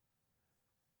good,"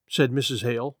 said Mrs.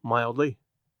 Hale mildly.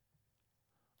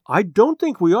 "I don't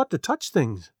think we ought to touch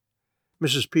things,"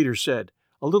 Mrs. Peters said,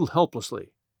 a little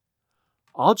helplessly.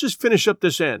 "I'll just finish up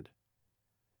this end,"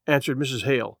 answered Mrs.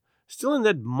 Hale, still in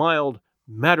that mild,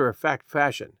 matter-of-fact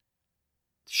fashion.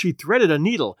 She threaded a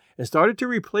needle and started to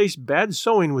replace bad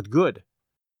sewing with good.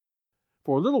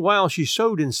 For a little while she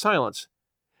sewed in silence.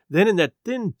 Then in that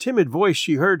thin, timid voice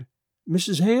she heard,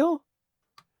 "Mrs. Hale?"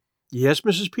 "Yes,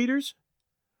 Mrs. Peters?"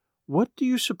 "What do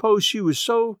you suppose she was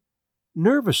so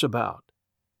nervous about?"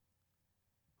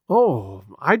 "Oh,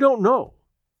 I don't know,"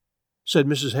 said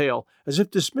Mrs. Hale, as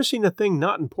if dismissing a thing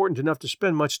not important enough to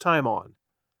spend much time on.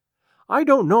 "I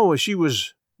don't know as she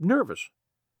was nervous.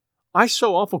 I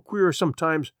so awful queer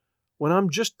sometimes when I'm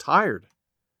just tired."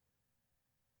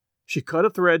 She cut a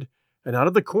thread, and out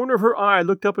of the corner of her eye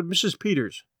looked up at Mrs.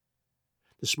 Peters.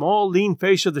 The small, lean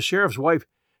face of the sheriff's wife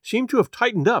seemed to have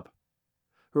tightened up.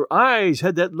 Her eyes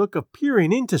had that look of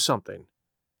peering into something.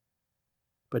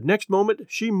 But next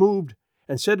moment she moved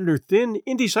and said in her thin,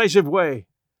 indecisive way,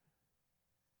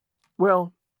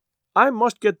 "Well, I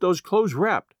must get those clothes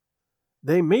wrapped.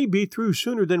 They may be through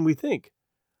sooner than we think.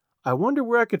 I wonder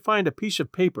where I could find a piece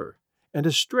of paper and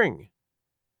a string.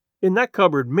 In that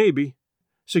cupboard, maybe,"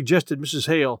 suggested Mrs.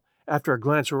 Hale after a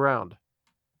glance around.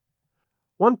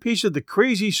 One piece of the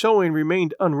crazy sewing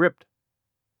remained unripped.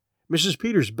 Mrs.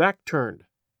 Peters' back turned.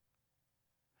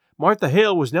 Martha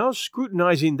Hale was now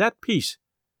scrutinizing that piece,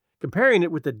 comparing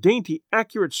it with the dainty,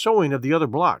 accurate sewing of the other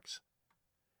blocks.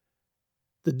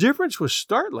 The difference was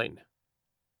startling.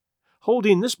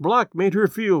 Holding this block made her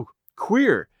feel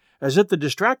queer, as if the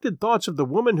distracted thoughts of the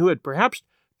woman who had perhaps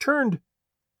turned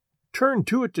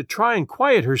to it to try and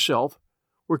quiet herself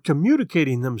were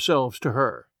communicating themselves to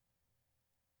her.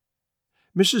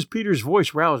 Mrs. Peters'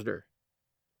 voice roused her.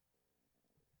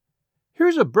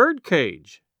 "Here's a bird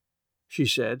cage," she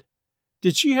said.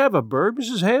 "Did she have a bird,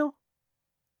 Mrs. Hale?"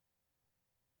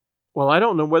 "Well, I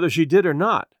don't know whether she did or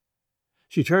not."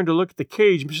 She turned to look at the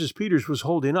cage Mrs. Peters was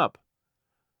holding up.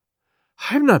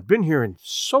 "I've not been here in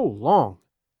so long,"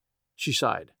 she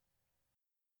sighed.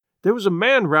 "There was a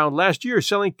man round last year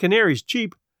selling canaries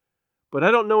cheap, but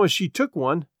I don't know as she took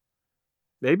one.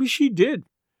 Maybe she did.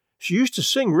 She used to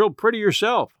sing real pretty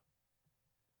herself."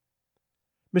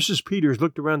 Mrs. Peters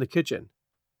looked around the kitchen.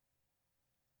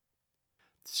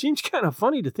 "It seems kind of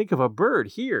funny to think of a bird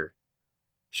here."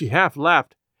 She half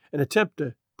laughed in an attempt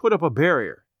to put up a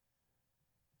barrier.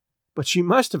 "But she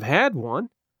must have had one,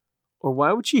 or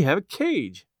why would she have a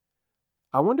cage?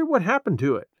 I wonder what happened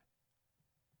to it."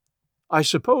 "I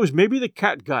suppose maybe the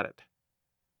cat got it,"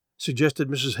 suggested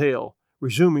Mrs. Hale,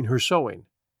 resuming her sewing.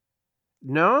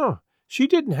 "No, she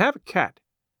didn't have a cat.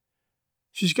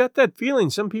 She's got that feeling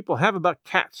some people have about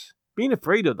cats, being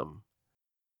afraid of them.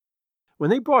 When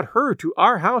they brought her to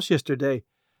our house yesterday,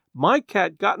 my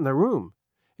cat got in the room,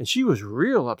 and she was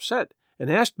real upset and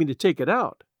asked me to take it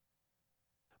out.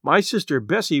 My sister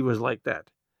Bessie was like that,"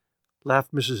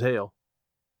 laughed Mrs. Hale.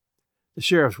 The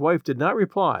sheriff's wife did not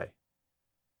reply.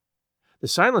 The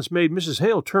silence made Mrs.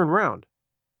 Hale turn round.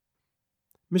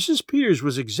 Mrs. Peters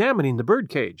was examining the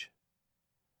birdcage.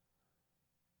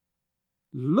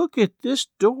 "Look at this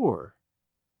door,"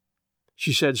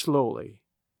 she said slowly.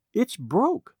 "It's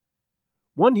broke.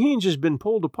 One hinge has been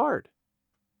pulled apart."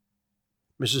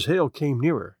 Mrs. Hale came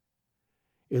nearer.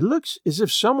 "It looks as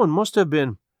if someone must have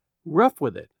been rough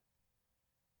with it."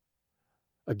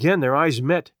 Again their eyes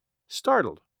met,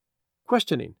 startled,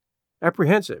 questioning,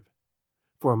 apprehensive.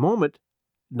 For a moment,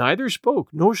 neither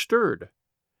spoke nor stirred.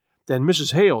 Then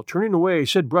Mrs. Hale, turning away,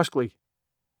 said brusquely,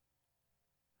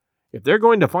 "If they're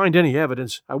going to find any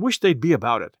evidence, I wish they'd be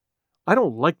about it. I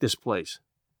don't like this place.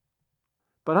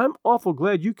 But I'm awful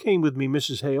glad you came with me,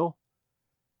 Mrs. Hale."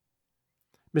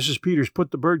 Mrs. Peters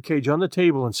put the birdcage on the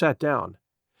table and sat down.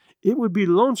 "It would be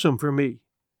lonesome for me,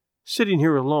 sitting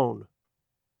here alone."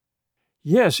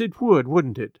 "Yes, it would,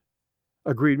 wouldn't it?"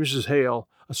 agreed Mrs. Hale,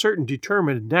 a certain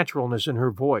determined naturalness in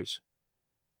her voice.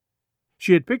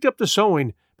 She had picked up the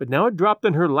sewing, but now it dropped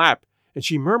in her lap, and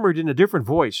she murmured in a different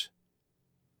voice,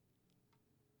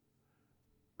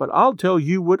 "But I'll tell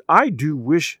you what I do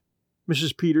wish,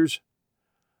 Mrs. Peters.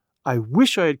 I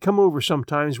wish I had come over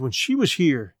sometimes when she was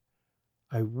here.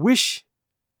 I wish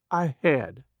I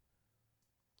had."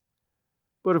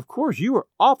 "But of course you are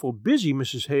awful busy,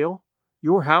 Mrs. Hale.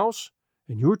 Your house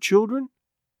and your children."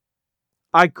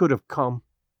 "I could have come,"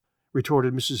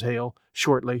 retorted Mrs. Hale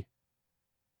shortly.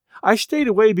 "I stayed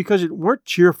away because it weren't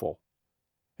cheerful,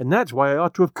 and that's why I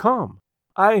ought to have come.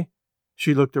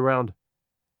 She looked around.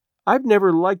 "I've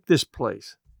never liked this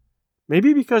place.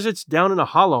 Maybe because it's down in a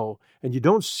hollow and you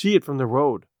don't see it from the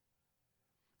road.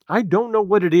 I don't know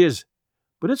what it is,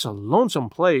 but it's a lonesome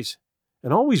place,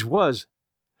 and always was.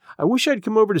 I wish I'd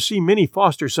come over to see Minnie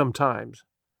Foster sometimes.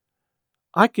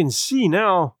 I can see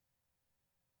now."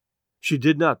 She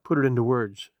did not put it into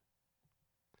words.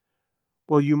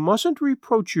 "Well, you mustn't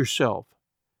reproach yourself,"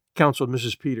 counseled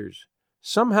Mrs. Peters.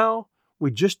 "Somehow, we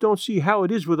just don't see how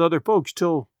it is with other folks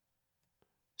till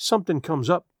something comes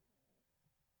up."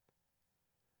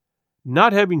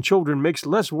 "Not having children makes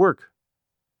less work,"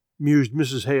 mused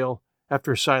Mrs. Hale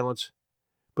after a silence,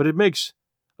 "but it makes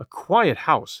a quiet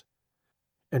house.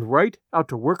 And Wright out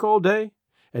to work all day,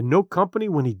 and no company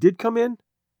when he did come in.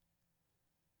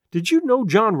 Did you know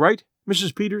John Wright,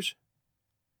 Mrs. Peters?"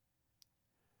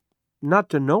 "Not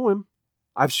to know him,"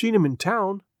 I've seen him in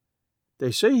town.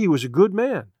 They say he was a good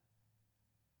man."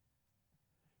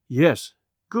 "Yes,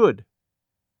 good,"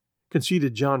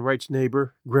 conceded John Wright's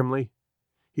neighbor grimly.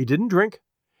 "He didn't drink,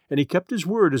 and he kept his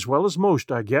word as well as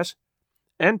most, I guess,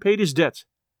 and paid his debts.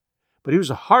 But he was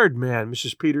a hard man,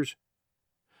 Mrs. Peters.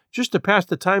 Just to pass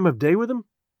the time of day with him."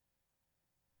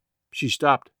 She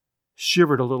stopped,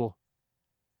 shivered a little.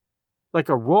 "Like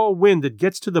a raw wind that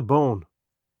gets to the bone."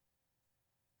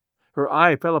 Her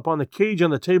eye fell upon the cage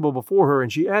on the table before her,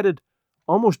 and she added,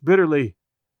 almost bitterly,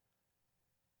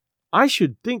 "I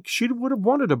should think she would have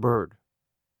wanted a bird."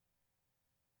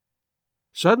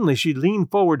 Suddenly she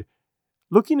leaned forward,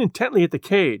 looking intently at the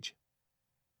cage.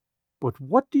 "But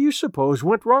what do you suppose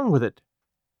went wrong with it?"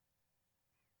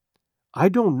 "I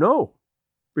don't know,"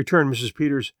 returned Mrs.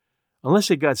 Peters,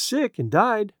 "unless it got sick and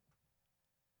died."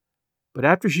 But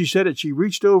after she said it, she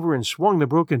reached over and swung the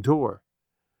broken door.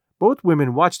 Both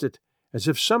women watched it, as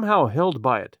if somehow held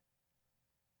by it.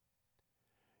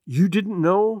 "You didn't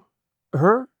know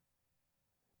her?"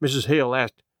 Mrs. Hale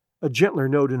asked, a gentler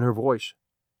note in her voice.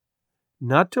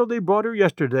 "Not till they brought her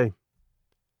yesterday,"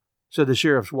 said the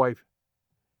sheriff's wife.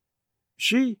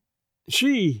 She,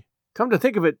 come to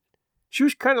think of it, she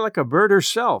was kind of like a bird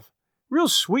herself, real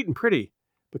sweet and pretty,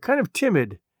 but kind of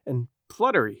timid and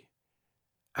fluttery.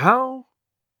 How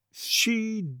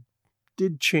she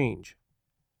did change."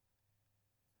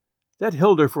 That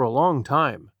held her for a long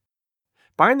time.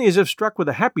 Finally, as if struck with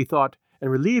a happy thought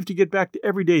and relieved to get back to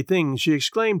everyday things, she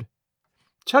exclaimed,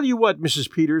 "Tell you what,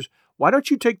 Mrs. Peters, why don't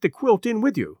you take the quilt in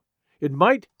with you? It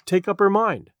might take up her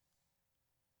mind."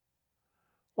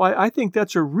 "Why, I think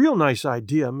that's a real nice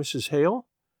idea, Mrs. Hale,"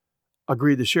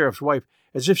 agreed the sheriff's wife,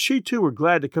 as if she too were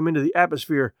glad to come into the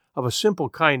atmosphere of a simple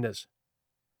kindness.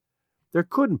 "There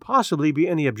couldn't possibly be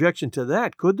any objection to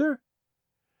that, could there?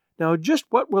 Now, just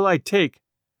what will I take?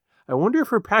 I wonder if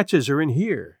her patches are in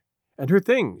here, and her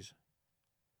things."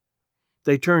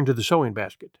 They turned to the sewing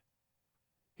basket.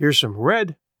 "Here's some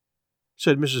red,"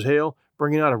 said Mrs. Hale,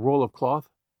 bringing out a roll of cloth.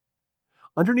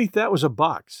 Underneath that was a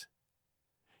box.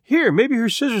 "Here, maybe her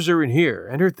scissors are in here,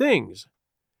 and her things."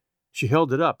 She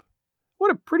held it up.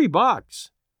 "What a pretty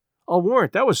box! I'll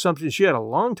warrant that was something she had a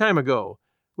long time ago,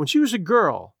 when she was a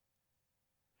girl."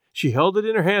 She held it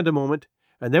in her hand a moment,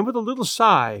 and then with a little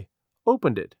sigh,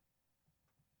 opened it.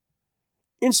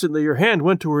 Instantly her hand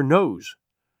went to her nose.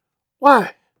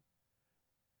 "Why!"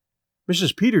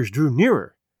 Mrs. Peters drew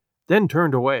nearer, then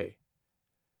turned away.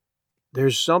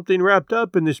 "There's something wrapped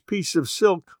up in this piece of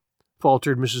silk,"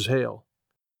 faltered Mrs. Hale.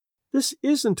 "This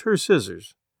isn't her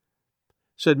scissors,"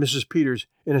 said Mrs. Peters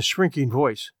in a shrinking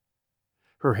voice.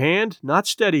 Her hand not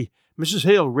steady, Mrs.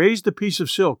 Hale raised the piece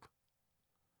of silk.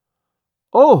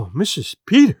 "Oh, Mrs.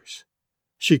 Peters!"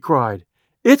 she cried.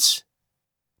 "It's—"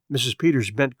 Mrs. Peters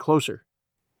bent closer.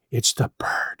 "It's the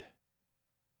bird,"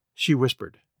 she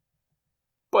whispered.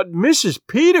 "But Mrs.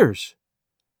 Peters!"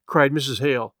 cried Mrs.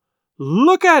 Hale.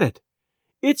 "Look at it!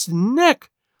 Its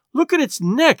neck! Look at its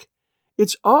neck!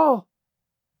 It's all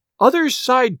other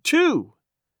side, too!"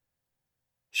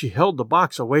 She held the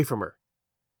box away from her.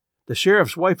 The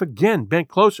sheriff's wife again bent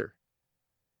closer.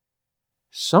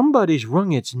 "Somebody's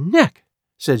wrung its neck,"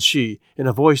 said she, in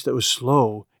a voice that was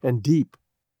slow and deep.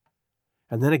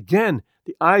 And then again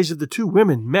the eyes of the two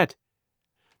women met,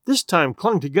 this time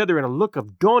clung together in a look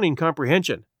of dawning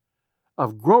comprehension,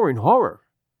 of growing horror.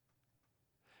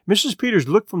 Mrs. Peters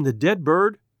looked from the dead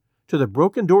bird to the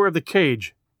broken door of the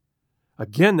cage.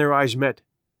 Again their eyes met,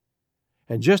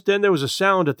 and just then there was a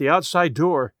sound at the outside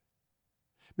door.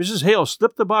 Mrs. Hale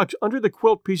slipped the box under the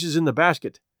quilt pieces in the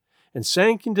basket and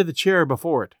sank into the chair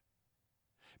before it.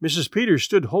 Mrs. Peters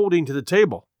stood holding to the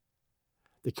table.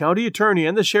 The county attorney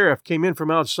and the sheriff came in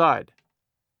from outside.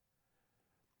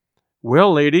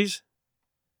 "Well, ladies,"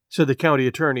 said the county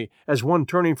attorney, as one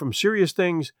turning from serious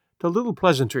things to little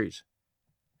pleasantries,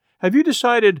 "have you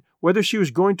decided whether she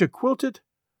was going to quilt it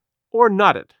or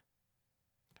not it?"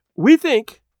 "We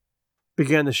think,"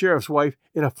 began the sheriff's wife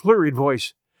in a flurried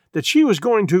voice, "that she was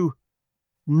going to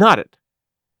not it."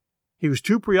 He was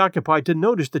too preoccupied to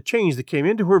notice the change that came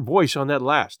into her voice on that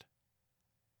last.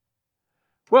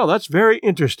 "Well, that's very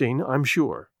interesting, I'm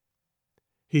sure,"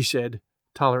 he said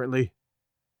tolerantly.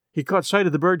 He caught sight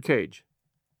of the bird cage.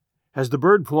 "Has the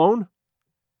bird flown?"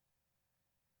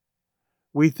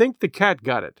 "We think the cat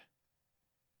got it,"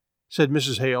 said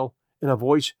Mrs. Hale in a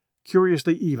voice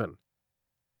curiously even.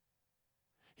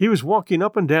 He was walking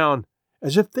up and down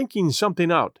as if thinking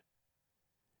something out.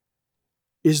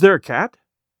 "Is there a cat?"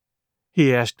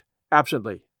 he asked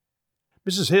absently.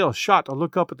 Mrs. Hale shot a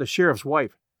look up at the sheriff's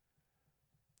wife.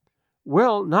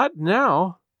 "Well, not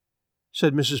now,"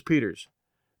 said Mrs. Peters.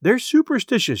 "They're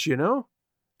superstitious, you know.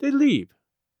 They leave."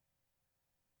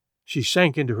 She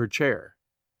sank into her chair.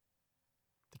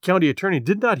 The county attorney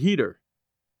did not heed her.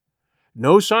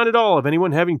 "No sign at all of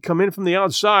anyone having come in from the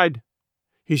outside,"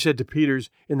 he said to Peters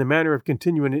in the manner of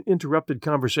continuing an interrupted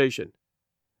conversation.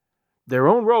 "Their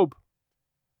own rope.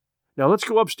 Now let's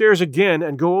go upstairs again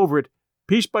and go over it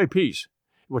piece by piece.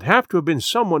 It would have to have been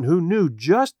someone who knew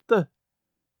just the—"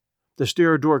 The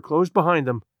stair door closed behind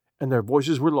them, and their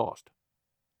voices were lost.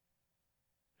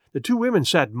 The two women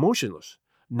sat motionless,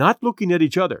 not looking at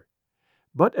each other,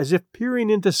 but as if peering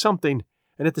into something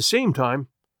and at the same time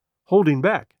holding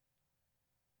back.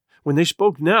 When they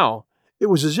spoke now, it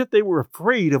was as if they were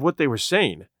afraid of what they were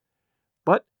saying,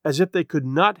 but as if they could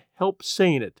not help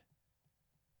saying it.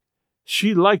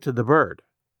 "She liked the bird,"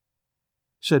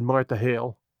 said Martha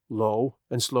Hale, low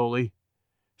and slowly.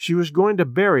 "She was going to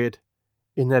bury it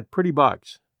in that pretty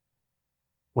box."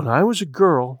 "When I was a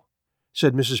girl,"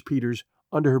 said Mrs. Peters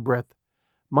under her breath,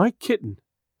 "my kitten,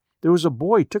 there was a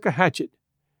boy took a hatchet,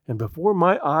 and before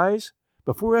my eyes,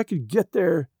 before I could get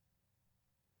there—"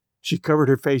 She covered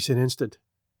her face an instant.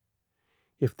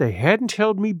 "If they hadn't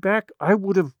held me back, I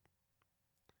would have—"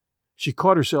 She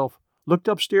caught herself, looked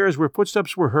upstairs where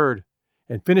footsteps were heard,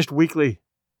 and finished weakly,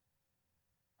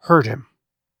 "Hurt him."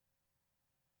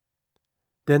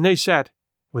 Then they sat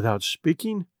without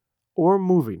speaking or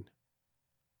moving.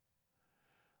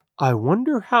 "I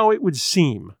wonder how it would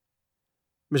seem,"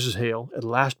 Mrs. Hale at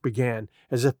last began,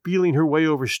 as if feeling her way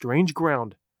over strange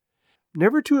ground,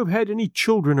 "never to have had any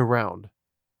children around."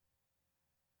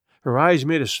 Her eyes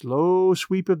made a slow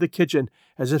sweep of the kitchen,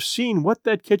 as if seeing what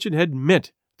that kitchen had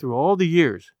meant through all the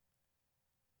years.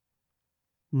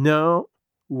 "No,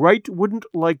 Wright wouldn't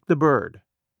like the bird,"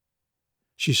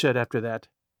 she said after that.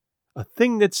 "A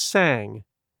thing that sang.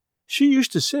 She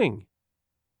used to sing.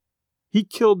 He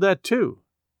killed that too."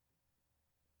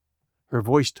 Her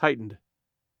voice tightened.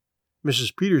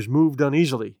 Mrs. Peters moved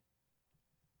uneasily.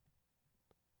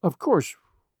 "Of course,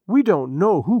 we don't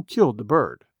know who killed the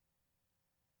bird."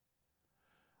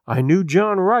 "I knew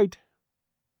John Wright,"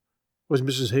 was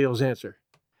Mrs. Hale's answer.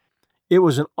 "It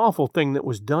was an awful thing that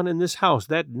was done in this house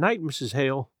that night, Mrs.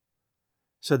 Hale,"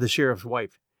 said the sheriff's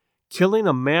wife. "Killing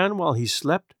a man while he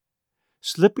slept,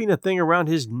 slipping a thing around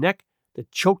his neck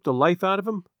that choked the life out of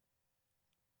him."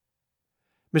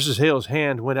 Mrs. Hale's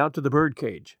hand went out to the bird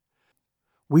cage.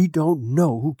 "We don't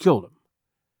know who killed him,"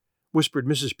 whispered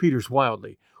Mrs. Peters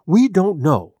wildly. "We don't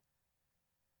know."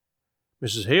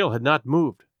 Mrs. Hale had not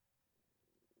moved.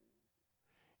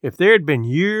 "If there had been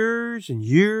years and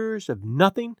years of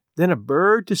nothing, then a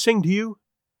bird to sing to you,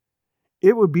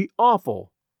 it would be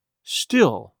awful,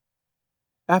 still,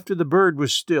 after the bird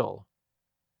was still."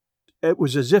 It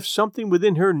was as if something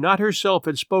within her, not herself,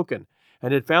 had spoken,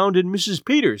 and had found in Mrs.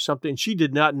 Peters something she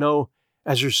did not know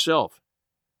as herself.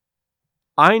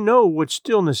 "I know what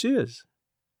stillness is,"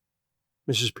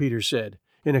 Mrs. Peters said,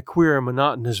 in a queer,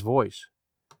 monotonous voice.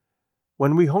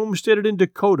 "When we homesteaded in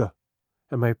Dakota,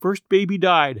 and my first baby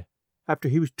died after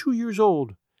he was 2 years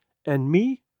old, and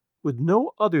me with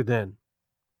no other then."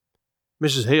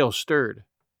 Mrs. Hale stirred.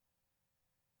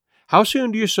 "How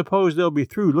soon do you suppose they'll be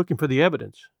through looking for the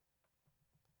evidence?"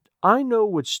 "I know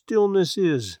what stillness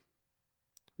is,"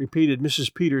 repeated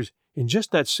Mrs. Peters in just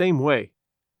that same way.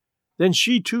 Then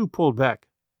she too pulled back.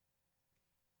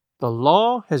 "The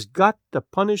law has got to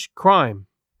punish crime,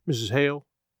 Mrs. Hale,"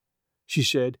 she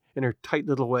said in her tight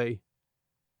little way.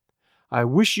 "I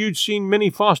wish you'd seen Minnie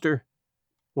Foster,"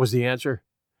 was the answer,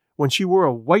 "when she wore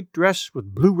a white dress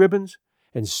with blue ribbons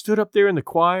and stood up there in the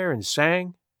choir and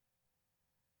sang."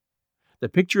 The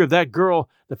picture of that girl,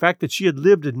 the fact that she had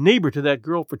lived a neighbor to that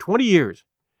girl for 20 years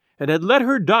and had let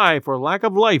her die for lack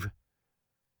of life,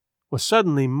 was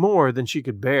suddenly more than she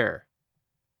could bear.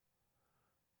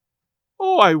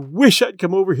 "Oh, I wish I'd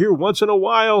come over here once in a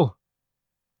while,"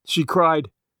 she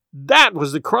cried. "That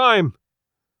was the crime.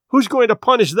 Who's going to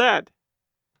punish that?"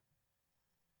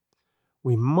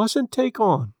 "We mustn't take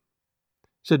on,"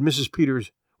 said Mrs.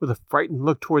 Peters with a frightened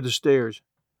look toward the stairs.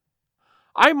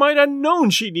 "I might have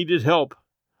known she needed help.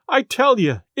 I tell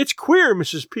you, it's queer,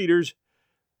 Mrs. Peters.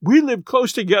 We live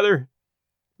close together,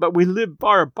 but we live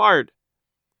far apart.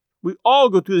 We all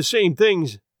go through the same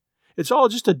things. It's all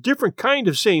just a different kind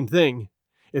of same thing.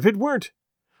 If it weren't,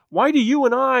 why do you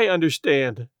and I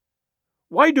understand?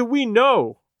 Why do we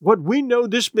know what we know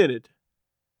this minute?"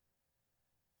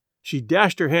 She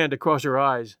dashed her hand across her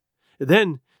eyes.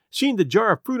 Then, seeing the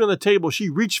jar of fruit on the table, she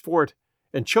reached for it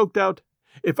and choked out,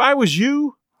 "If I was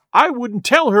you, I wouldn't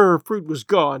tell her fruit was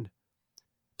gone.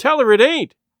 Tell her it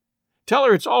ain't. Tell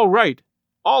her it's all right,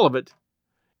 all of it.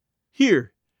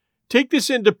 Here, take this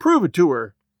in to prove it to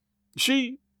her.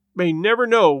 She—" may never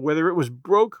know whether it was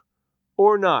broke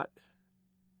or not."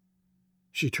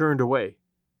 She turned away.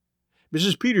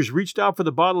 Mrs. Peters reached out for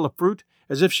the bottle of fruit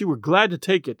as if she were glad to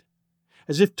take it,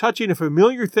 as if touching a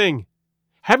familiar thing,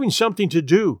 having something to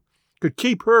do, could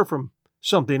keep her from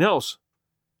something else.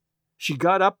 She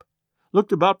got up,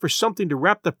 looked about for something to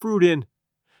wrap the fruit in,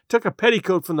 took a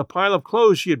petticoat from the pile of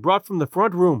clothes she had brought from the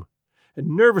front room, and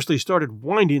nervously started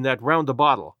winding that round the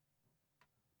bottle.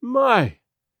 "My,"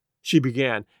 she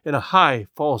began in a high,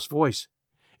 false voice,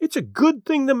 "it's a good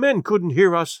thing the men couldn't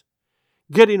hear us,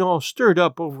 getting all stirred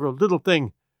up over a little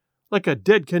thing, like a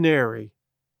dead canary."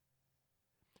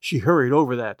 She hurried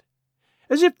over that,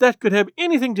 as if that could have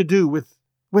anything to do with...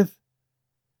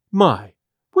 My,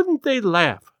 wouldn't they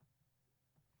laugh?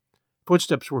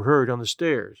 Footsteps were heard on the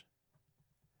stairs.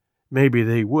 "Maybe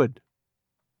they would,"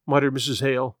 muttered Mrs.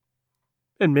 Hale,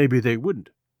 "and maybe they wouldn't."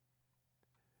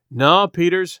 "No,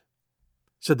 Peters,"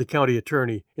 said the county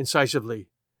attorney incisively.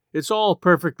 "It's all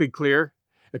perfectly clear,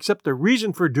 except the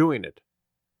reason for doing it.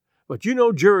 But you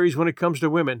know juries when it comes to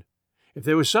women. If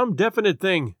there was some definite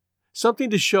thing, something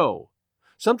to show,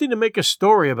 something to make a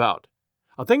story about,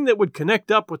 a thing that would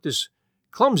connect up with this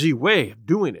clumsy way of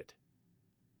doing it."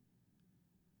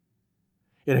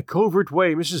 In a covert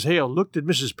way, Mrs. Hale looked at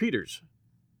Mrs. Peters.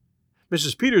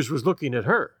 Mrs. Peters was looking at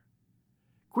her.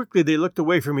 Quickly they looked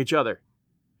away from each other.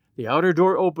 The outer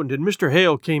door opened and Mr.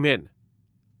 Hale came in.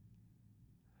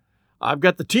 "I've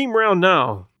got the team round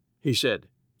now," he said.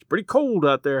 "It's pretty cold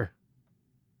out there."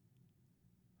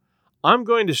 "I'm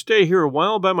going to stay here a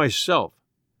while by myself,"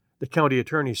 the county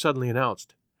attorney suddenly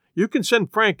announced. "You can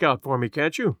send Frank out for me,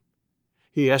 can't you?"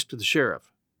 he asked the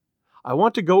sheriff. "I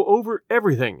want to go over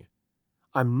everything.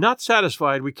 I'm not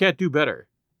satisfied we can't do better."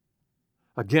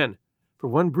 Again, for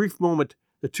one brief moment,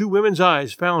 the two women's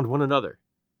eyes found one another.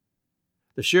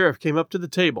 The sheriff came up to the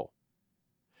table.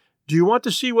 "Do you want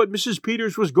to see what Mrs.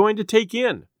 Peters was going to take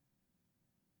in?"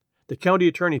 The county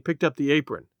attorney picked up the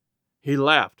apron. He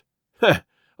laughed.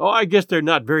 "Oh, I guess they're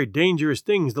not very dangerous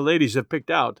things the ladies have picked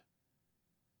out."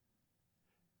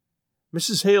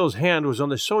 Mrs. Hale's hand was on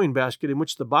the sewing basket in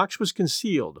which the box was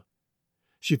concealed.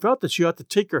 She felt that she ought to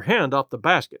take her hand off the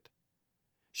basket.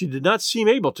 She did not seem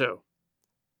able to.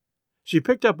 She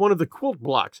picked up one of the quilt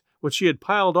blocks which she had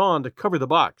piled on to cover the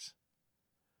box.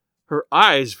 Her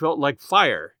eyes felt like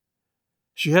fire.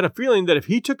 She had a feeling that if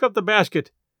he took up the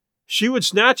basket, she would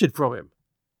snatch it from him.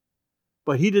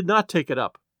 But he did not take it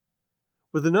up.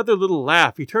 With another little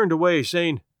laugh, he turned away,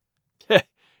 saying,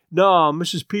 "No,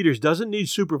 Mrs. Peters doesn't need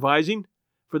supervising.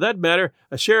 For that matter,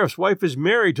 a sheriff's wife is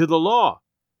married to the law.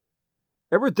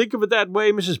 Ever think of it that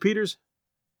way, Mrs. Peters?"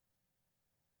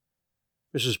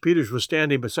 Mrs. Peters was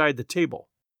standing beside the table.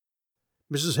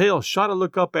 Mrs. Hale shot a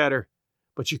look up at her,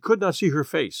 but she could not see her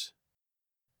face.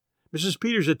 Mrs.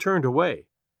 Peters had turned away.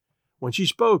 When she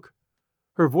spoke,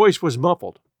 her voice was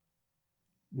muffled.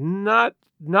 Not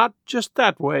just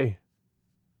that way,"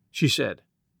 she said.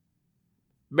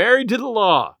 "Married to the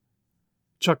law,"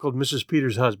 chuckled Mrs.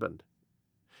 Peters' husband.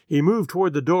 He moved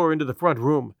toward the door into the front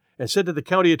room and said to the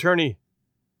county attorney,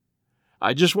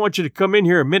 "I just want you to come in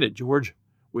here a minute, George.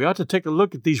 We ought to take a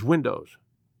look at these windows."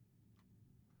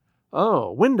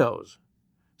 "Oh, windows,"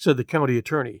 said the county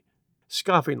attorney,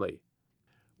 scoffingly.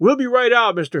 "We'll be right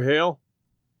out, Mr. Hale,"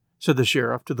 said the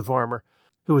sheriff to the farmer,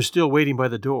 who was still waiting by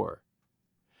the door.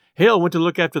 Hale went to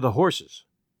look after the horses.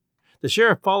 The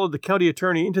sheriff followed the county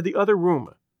attorney into the other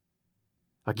room.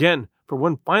 Again, for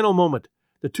one final moment,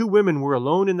 the two women were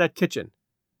alone in that kitchen.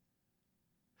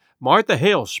 Martha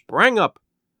Hale sprang up,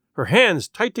 her hands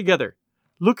tight together,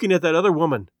 looking at that other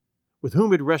woman, with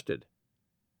whom it rested.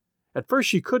 At first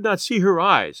she could not see her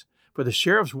eyes, for the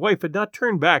sheriff's wife had not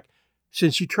turned back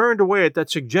since she turned away at that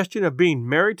suggestion of being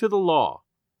married to the law.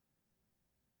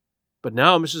 But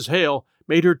now Mrs. Hale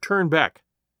made her turn back.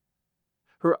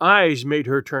 Her eyes made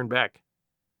her turn back.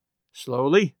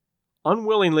 Slowly,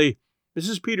 unwillingly,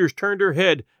 Mrs. Peters turned her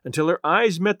head until her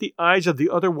eyes met the eyes of the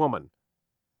other woman.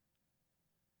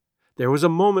 There was a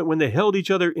moment when they held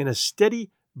each other in a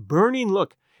steady, burning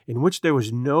look in which there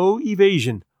was no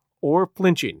evasion or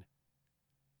flinching.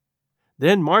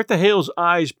 Then Martha Hale's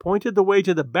eyes pointed the way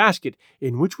to the basket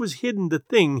in which was hidden the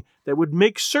thing that would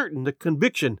make certain the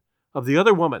conviction of the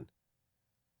other woman.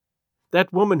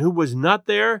 That woman who was not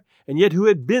there, and yet who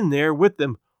had been there with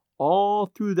them all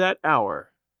through that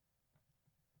hour.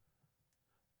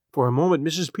 For a moment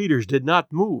Mrs. Peters did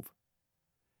not move.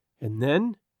 And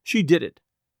then she did it.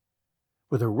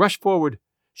 With a rush forward,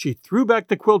 she threw back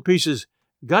the quilt pieces,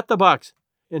 got the box,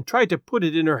 and tried to put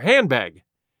it in her handbag.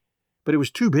 But it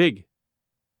was too big.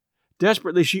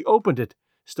 Desperately she opened it,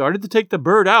 started to take the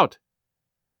bird out.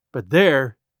 But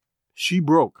there, She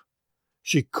broke.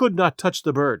 She could not touch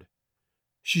the bird.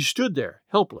 She stood there,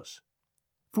 helpless,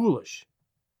 foolish.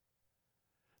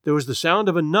 There was the sound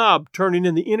of a knob turning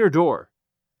in the inner door.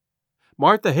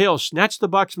 Martha Hale snatched the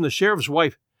box from the sheriff's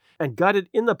wife and got it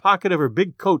in the pocket of her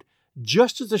big coat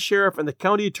just as the sheriff and the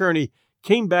county attorney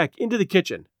came back into the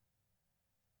kitchen.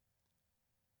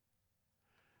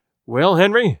 "Well,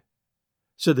 Henry,"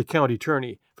 said the county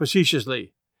attorney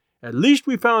facetiously, "at least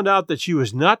we found out that she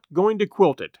was not going to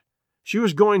quilt it. She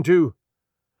was going to—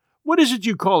 What is it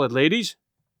you call it, ladies?"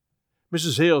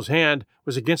 Mrs. Hale's hand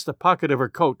was against the pocket of her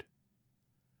coat.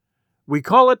 "We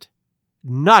call it—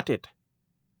 Knot it,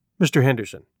 Mr.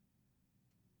 Henderson."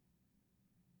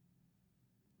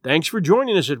 Thanks for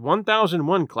joining us at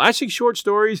 1001 Classic Short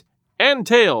Stories and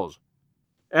Tales.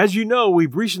 As you know,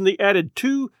 we've recently added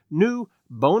 2 new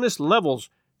bonus levels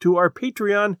to our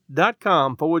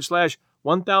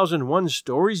patreon.com/1001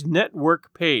 Stories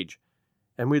Network page.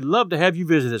 And we'd love to have you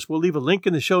visit us. We'll leave a link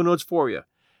in the show notes for you.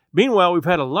 Meanwhile, we've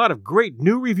had a lot of great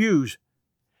new reviews,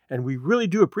 and we really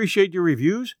do appreciate your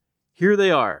reviews. Here they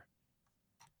are.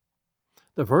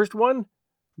 The first one,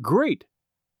 great.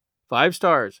 5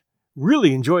 stars.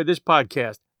 Really enjoyed this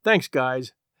podcast. Thanks,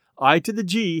 guys. I to the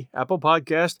G, Apple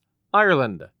Podcast,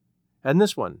 Ireland. And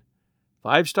this one,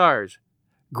 5 stars.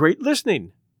 Great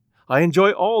listening. I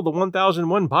enjoy all the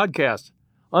 1001 podcasts.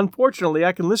 Unfortunately,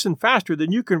 I can listen faster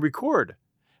than you can record.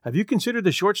 Have you considered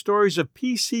the short stories of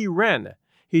P.C. Wren?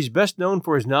 He's best known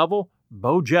for his novel,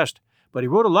 Beau Geste, but he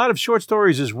wrote a lot of short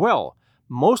stories as well,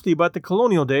 mostly about the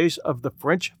colonial days of the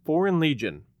French Foreign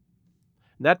Legion.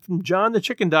 That from John the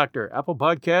Chicken Doctor, Apple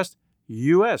Podcast,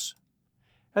 U.S.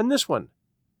 And this one,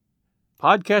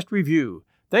 podcast review.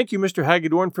 Thank you, Mr.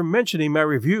 Hagedorn, for mentioning my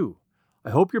review. I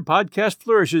hope your podcast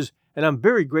flourishes, and I'm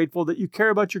very grateful that you care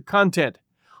about your content.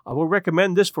 I will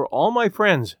recommend this for all my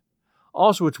friends.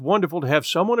 Also, it's wonderful to have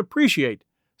someone appreciate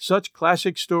such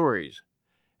classic stories.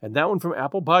 And that one from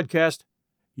Apple Podcast,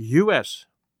 U.S.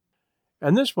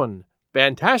 And this one,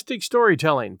 fantastic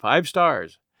storytelling, 5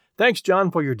 stars. Thanks,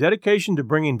 John, for your dedication to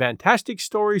bringing fantastic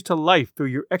stories to life through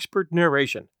your expert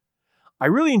narration. I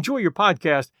really enjoy your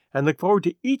podcast and look forward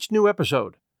to each new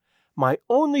episode. My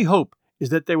only hope is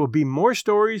that there will be more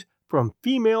stories from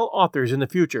female authors in the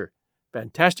future.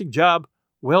 Fantastic job.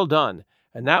 Well done.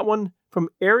 And that one from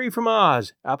Ari from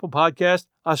Oz, Apple Podcast,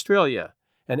 Australia.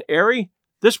 And Ari,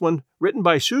 this one, written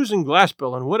by Susan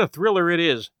Glaspell, and what a thriller it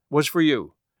is, was for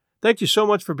you. Thank you so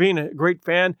much for being a great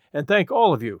fan, and thank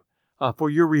all of you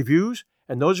for your reviews.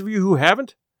 And those of you who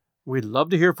haven't, we'd love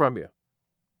to hear from you.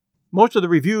 Most of the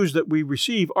reviews that we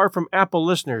receive are from Apple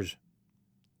listeners.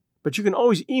 But you can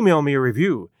always email me a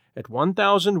review at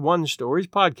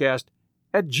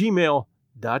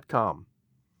 1001storiespodcast@gmail.com.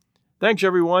 Thanks,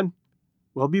 everyone.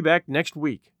 We'll be back next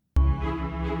week.